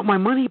 because I want my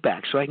money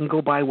back so I can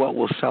go buy what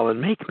will sell and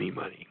make me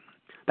money.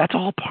 That's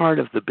all part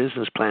of the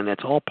business plan.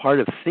 That's all part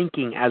of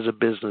thinking as a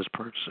business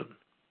person.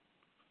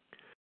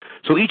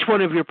 So each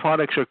one of your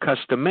products are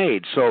custom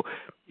made. So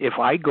if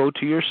I go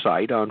to your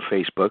site on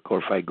Facebook or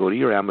if I go to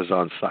your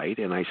Amazon site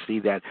and I see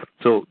that,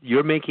 so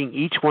you're making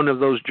each one of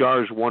those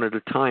jars one at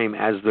a time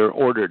as they're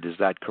ordered. Is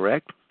that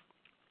correct?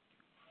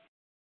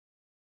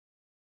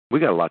 We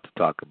got a lot to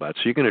talk about.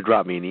 So you're going to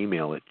drop me an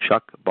email at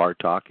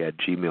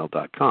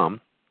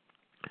chuckbartalk@gmail.com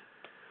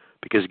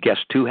because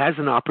guest two has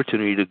an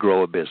opportunity to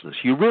grow a business.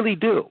 You really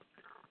do.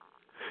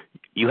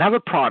 You have a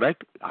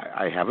product.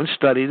 I haven't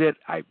studied it.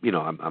 I'm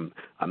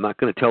not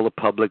going to tell the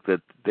public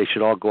that they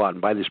should all go out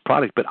and buy this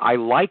product, but I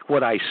like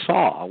what I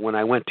saw when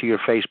I went to your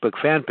Facebook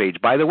fan page.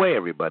 By the way,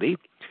 everybody,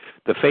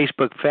 the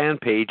Facebook fan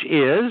page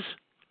is,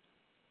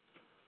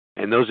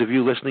 and those of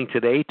you listening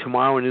today,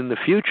 tomorrow, and in the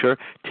future,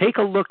 take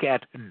a look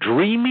at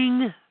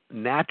Dreaming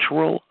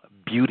Natural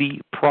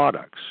Beauty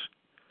Products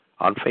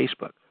on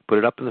Facebook. Put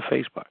it up in the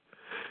Facebook.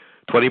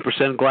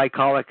 20%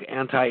 glycolic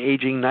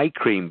anti-aging night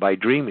cream by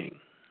Dreaming.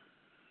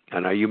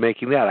 And are you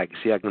making that? I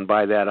can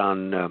buy that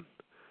on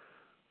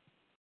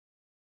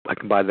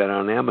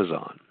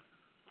Amazon.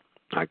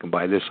 I can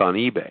buy this on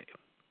eBay.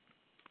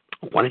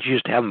 Why don't you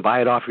just have them buy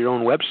it off your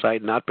own website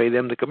and not pay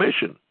them the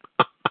commission?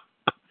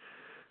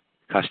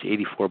 Cost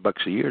you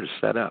 $84 a year to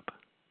set up.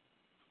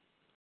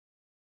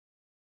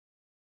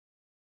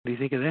 What do you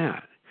think of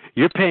that?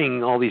 You're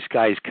paying all these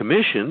guys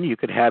commission. You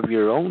could have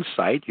your own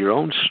site, your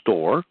own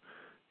store,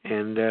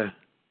 and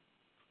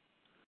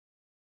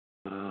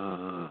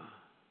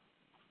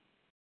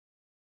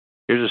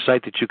here's a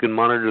site that you can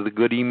monitor the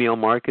good email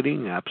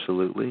marketing.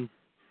 Absolutely.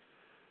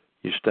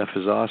 Your stuff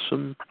is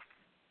awesome.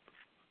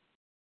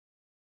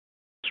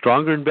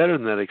 Stronger and better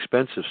than that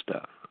expensive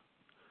stuff.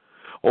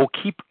 Oh,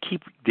 keep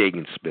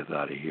Dagan Smith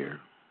out of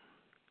here.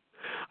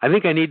 I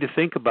think I need to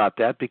think about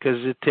that because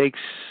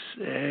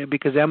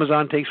because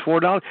Amazon takes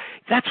 $4.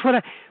 That's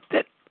what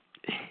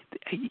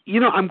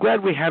I'm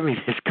glad we're having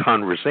this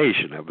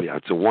conversation.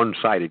 It's a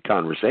one-sided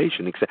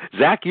conversation. Except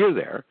Zach, you're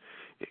there.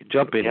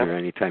 Jump in here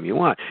anytime you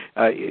want.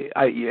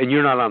 And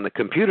you're not on the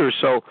computer,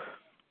 so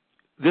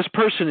this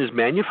person is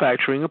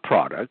manufacturing a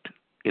product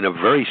in a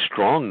very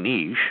strong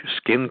niche,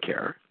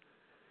 skincare,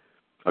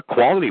 a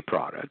quality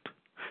product,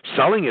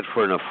 selling it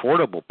for an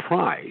affordable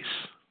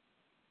price,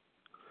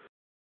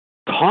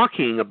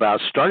 talking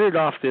about, started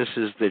off this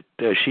is that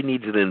she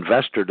needs an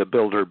investor to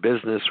build her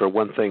business or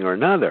one thing or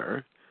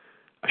another,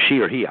 she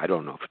or he, I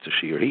don't know if it's a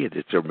she or he,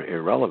 it's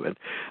irrelevant,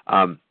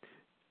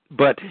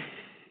 but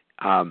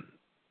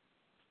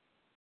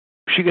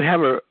she could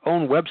have her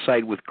own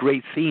website with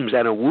great themes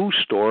and a Woo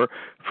store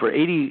for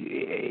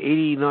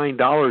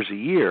 $89 a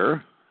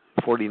year.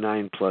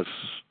 49 plus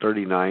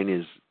 39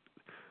 is,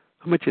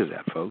 how much is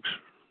that, folks?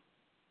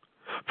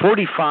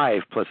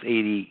 45 plus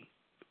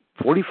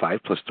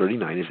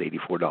 39 is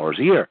 $84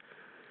 a year.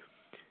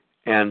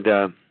 And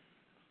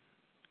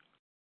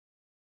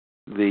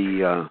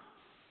the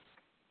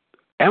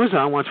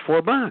Amazon wants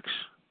 $4.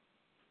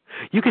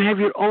 You can have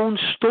your own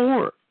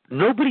store.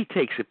 Nobody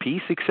takes a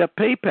piece except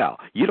PayPal.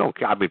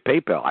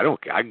 PayPal,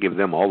 I give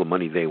them all the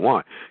money they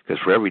want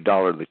because for every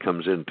dollar that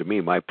comes in to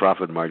me, my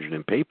profit margin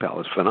in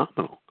PayPal is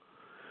phenomenal.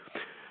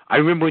 I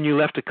remember when you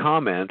left a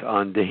comment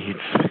on Dane's.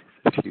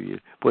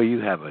 Boy, you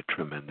have a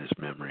tremendous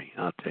memory.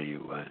 I'll tell you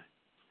what.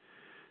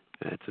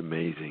 That's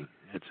amazing.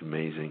 That's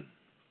amazing.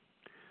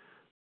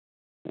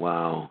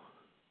 Wow.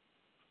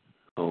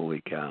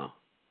 Holy cow.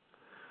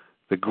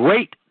 The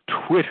great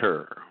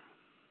Twitter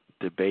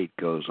debate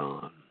goes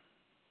on.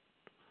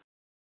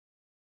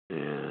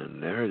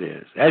 And there it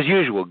is. As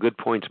usual, good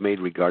points made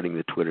regarding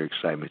the Twitter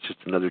excitement. It's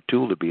just another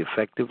tool to be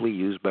effectively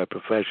used by a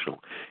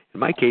professional. In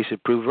my case,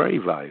 it proved very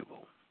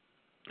valuable.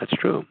 That's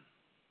true.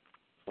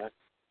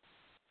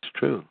 It's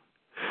true.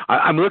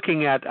 I'm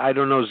looking at, I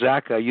don't know,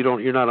 Zach,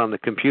 you're not on the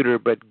computer,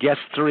 but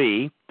guest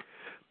 3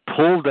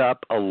 pulled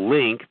up a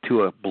link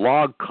to a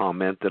blog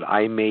comment that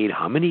I made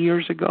how many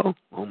years ago?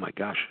 Oh, my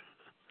gosh.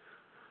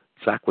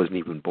 Zach wasn't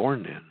even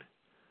born then.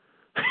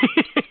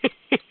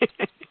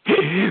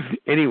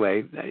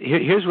 Anyway,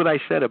 here's what I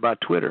said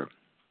about Twitter.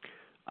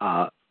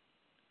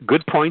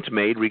 Good points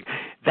made.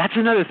 That's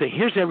another thing.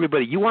 Here's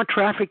everybody. You want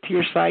traffic to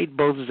your site,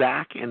 both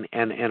Zach and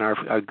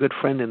our good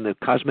friend in the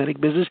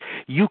cosmetic business?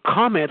 You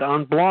comment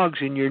on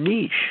blogs in your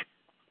niche.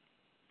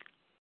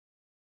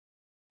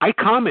 I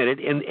commented,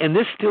 and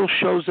this still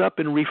shows up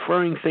in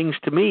referring things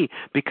to me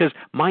because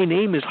my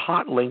name is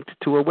hot linked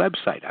to a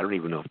website. I don't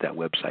even know if that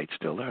website's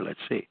still there. Let's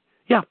see.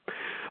 Yeah.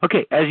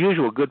 Okay, as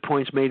usual, good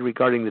points made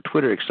regarding the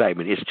Twitter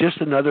excitement. It's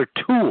just another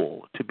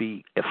tool to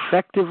be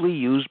effectively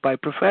used by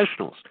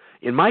professionals.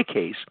 In my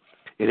case,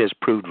 it has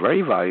proved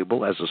very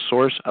valuable as a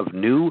source of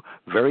new,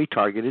 very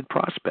targeted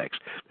prospects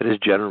that has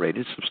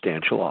generated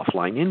substantial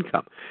offline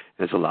income.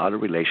 It has allowed a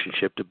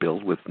relationship to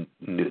build with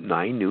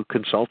 9 new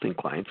consulting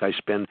clients. I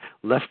spend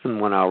less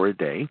than 1 hour a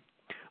day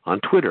on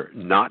Twitter,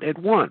 not at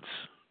once.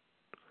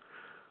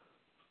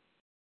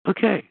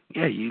 Okay,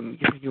 yeah,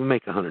 you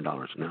make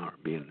 $100 an hour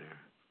being there.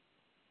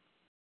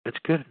 That's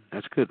good.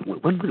 That's good.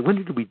 When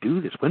did we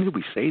do this? When did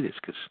we say this?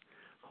 Because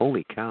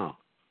holy cow,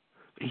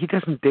 he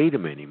doesn't date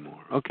him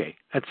anymore. Okay,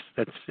 that's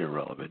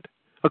irrelevant.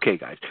 Okay,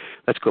 guys,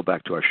 let's go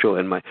back to our show.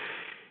 And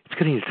it's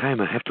getting to time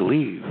I have to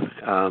leave.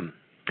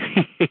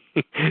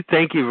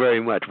 Thank you very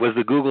much. Was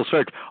the Google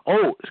search?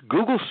 Oh,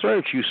 Google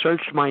search. You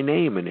searched my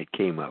name and it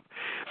came up.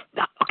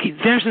 Now, okay,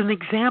 there's an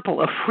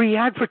example of free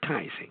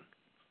advertising.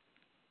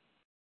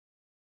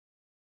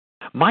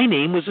 My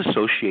name was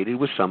associated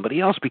with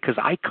somebody else because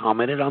I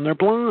commented on their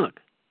blog.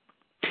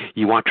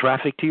 You want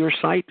traffic to your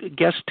site,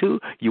 guest 2?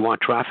 You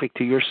want traffic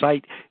to your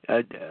site,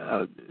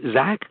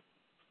 Zach?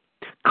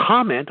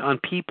 Comment on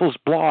people's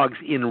blogs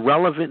in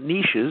relevant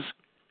niches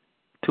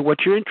to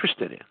what you're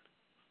interested in.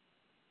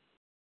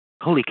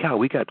 Holy cow,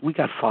 we got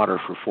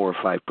fodder for 4 or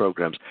 5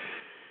 programs.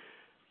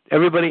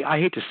 Everybody, I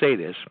hate to say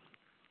this.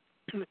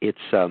 It's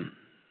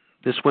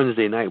this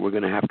Wednesday night, we're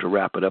going to have to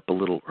wrap it up a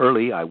little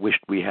early. I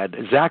wished we had...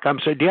 Zach, I'm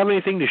sorry, do you have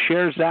anything to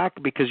share, Zach?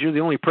 Because you're the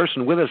only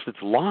person with us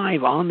that's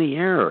live on the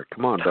air.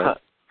 Come on, bud.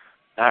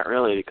 Not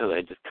really, because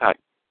I just caught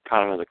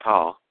him on the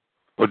call.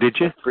 Oh, did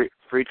you?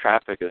 Free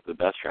traffic is the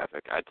best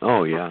traffic, I'd say.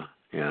 Oh, yeah.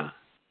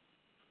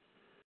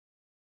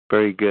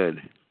 Very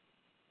good.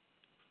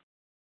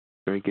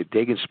 Very good.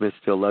 Dagan Smith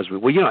still loves me.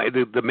 Well,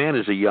 the man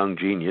is a young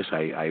genius.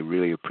 I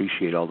really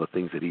appreciate all the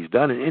things that he's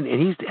done, and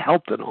he's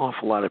helped an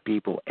awful lot of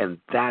people, and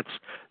that's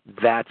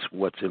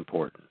what's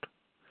important.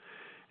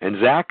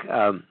 And Zach,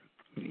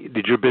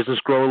 did your business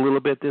grow a little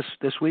bit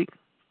this week?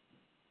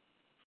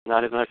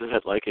 Not as much as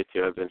I'd like it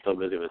to. I've been so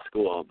busy with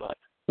school, but...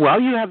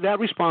 Well, you have that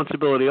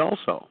responsibility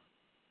also.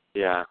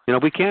 Yeah.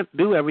 We can't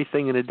do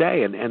everything in a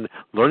day, and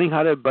learning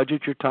how to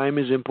budget your time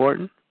is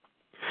important.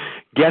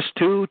 Guest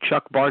 2,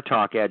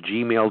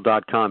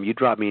 chuckbartok@gmail.com. You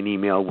drop me an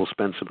email. We'll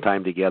spend some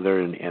time together,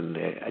 and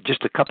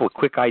just a couple of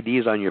quick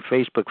ideas on your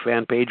Facebook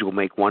fan page will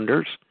make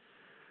wonders.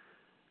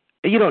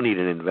 You don't need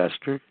an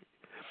investor.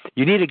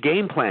 You need a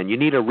game plan. You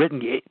need a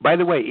written... By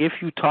the way,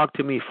 if you talk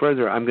to me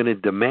further, I'm going to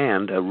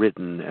demand a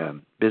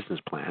written business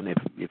plan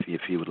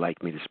if you would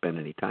like me to spend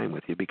any time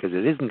with you, because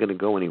it isn't going to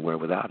go anywhere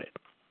without it.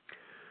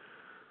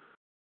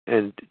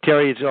 And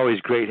Terry, it's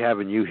always great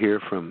having you here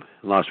from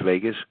Las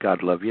Vegas.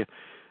 God love you.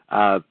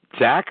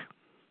 Zach,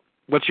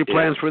 what's your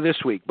plans for this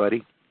week,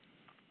 buddy?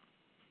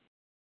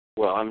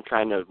 Well, I'm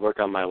trying to work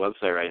on my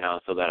website right now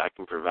so that I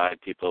can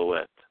provide people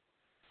with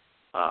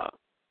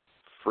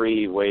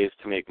free ways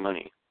to make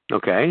money.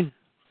 Okay.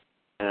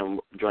 And I'm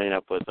joining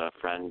up with a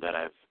friend that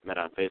I've met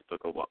on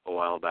Facebook a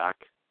while back.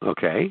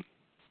 Okay.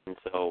 And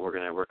so we're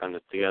going to work on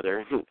this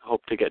together and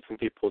hope to get some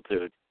people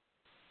that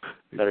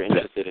are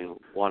interested and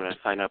want to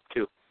sign up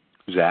too.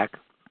 Zach,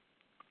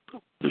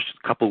 there's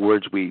a couple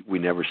words we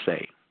never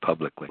say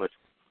publicly.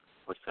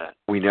 What's that?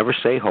 We never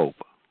say hope.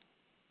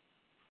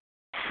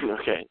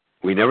 Okay.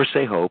 We never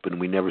say hope, and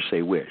we never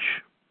say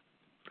wish.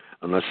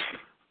 Unless,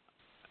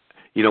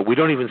 we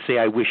don't even say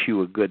I wish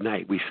you a good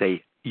night. We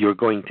say you're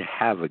going to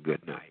have a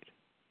good night.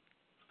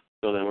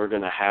 So then we're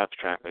going to have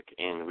traffic,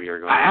 and we are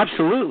going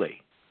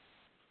Absolutely.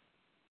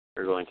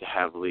 We're going to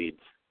have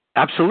leads.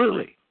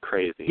 Absolutely.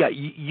 Crazy. Yeah,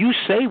 you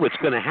say what's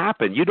going to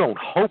happen. You don't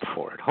hope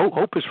for it.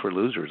 Hope is for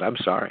losers. I'm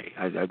sorry.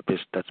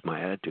 That's my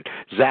attitude.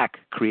 Zach,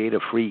 create a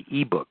free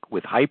ebook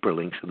with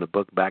hyperlinks in the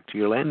book back to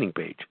your landing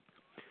page.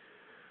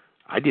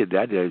 I did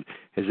that.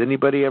 Has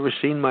anybody ever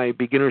seen my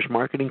Beginner's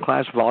Marketing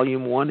Class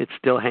Volume 1? It's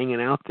still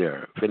hanging out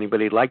there. If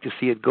anybody would like to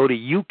see it, go to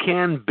You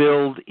Can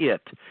Build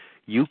It.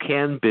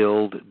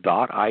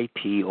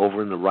 YouCanBuild.it.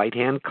 Over in the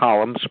right-hand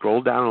column,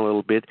 scroll down a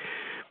little bit.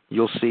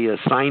 You'll see a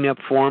sign-up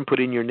form, put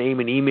in your name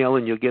and email,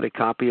 and you'll get a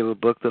copy of a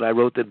book that I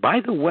wrote that, by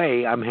the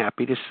way, I'm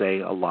happy to say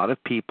a lot of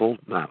people,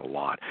 not a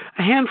lot,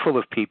 a handful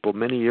of people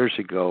many years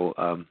ago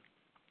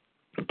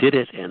did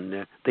it,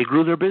 and they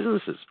grew their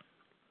businesses.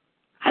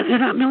 They're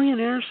not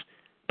millionaires,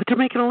 but they're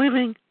making a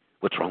living.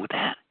 What's wrong with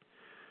that?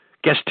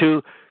 Guest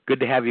 2, good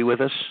to have you with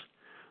us.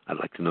 I'd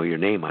like to know your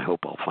name. I hope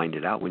I'll find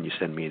it out when you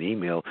send me an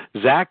email.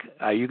 Zach,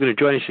 are you going to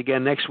join us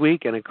again next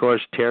week? And, of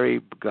course, Terry,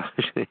 gosh,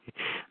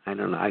 I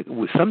don't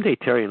know. Someday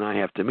Terry and I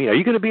have to meet. Are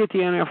you going to be at the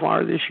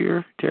NFR this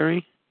year,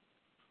 Terry?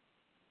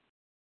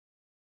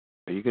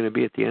 Are you going to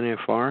be at the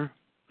NFR,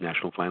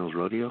 National Finals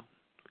Rodeo?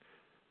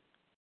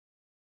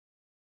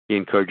 He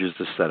encourages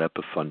the setup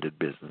of funded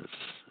business.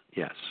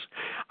 Yes.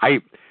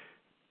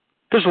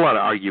 There's a lot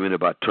of argument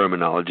about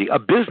terminology. A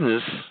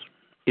business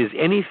is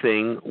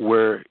anything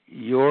where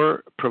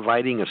you're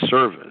providing a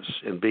service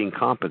and being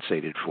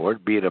compensated for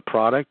it, be it a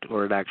product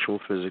or an actual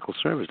physical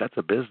service. That's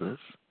a business.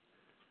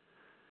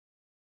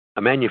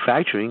 A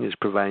manufacturing is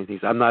providing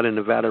things. I'm not in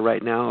Nevada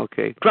right now.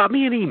 Okay. Drop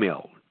me an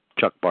email,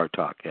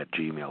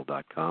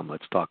 chuckbartok@gmail.com.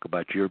 Let's talk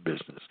about your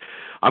business.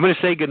 I'm going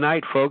to say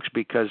goodnight, folks,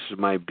 because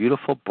my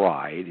beautiful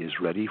bride is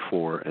ready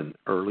for an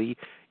early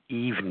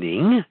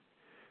evening.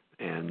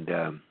 And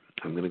I'm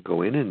going to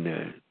go in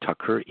and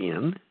tuck her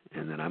in.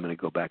 And then I'm going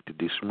to go back to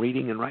do some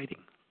reading and writing.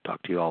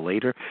 Talk to you all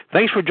later.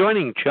 Thanks for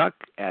joining, Chuck,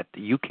 at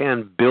You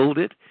Can Build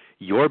It,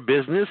 Your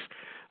Business.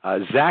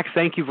 Zach,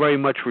 thank you very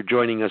much for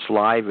joining us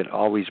live. It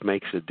always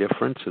makes a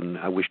difference, and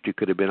I wished you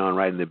could have been on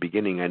right in the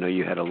beginning. I know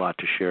you had a lot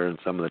to share in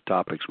some of the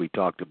topics we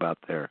talked about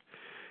there.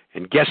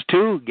 And guest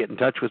 2, get in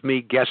touch with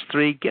me. Guest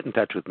 3, get in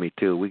touch with me,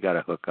 too. We got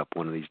to hook up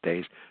one of these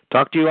days.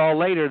 Talk to you all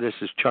later. This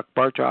is Chuck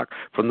Bartok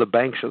from the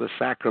banks of the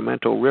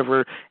Sacramento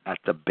River at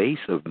the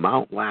base of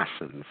Mount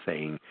Lassen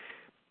saying,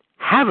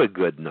 have a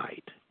good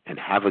night and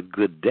have a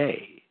good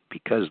day,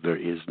 because there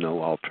is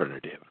no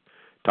alternative.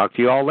 Talk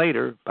to you all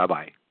later.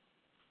 Bye-bye.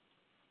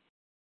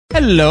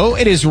 Hello,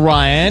 it is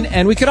Ryan,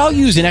 and we could all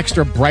use an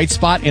extra bright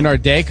spot in our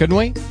day, couldn't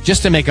we?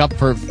 Just to make up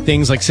for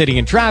things like sitting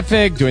in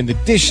traffic, doing the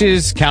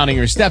dishes, counting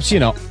your steps,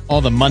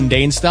 all the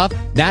mundane stuff.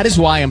 That is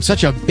why I'm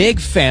such a big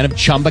fan of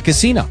Chumba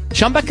Casino.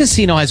 Chumba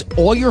Casino has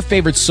all your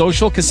favorite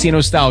social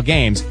casino-style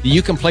games that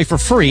you can play for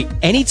free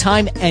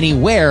anytime,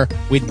 anywhere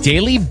with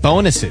daily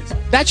bonuses.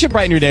 That should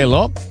brighten your day a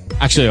little.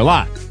 Actually, a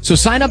lot. So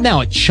sign up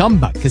now at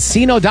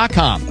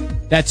ChumbaCasino.com.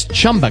 That's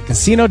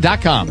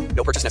ChumbaCasino.com.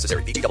 No purchase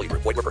necessary. VGW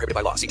Group. Void where prohibited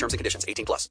by law. See terms and conditions. 18+.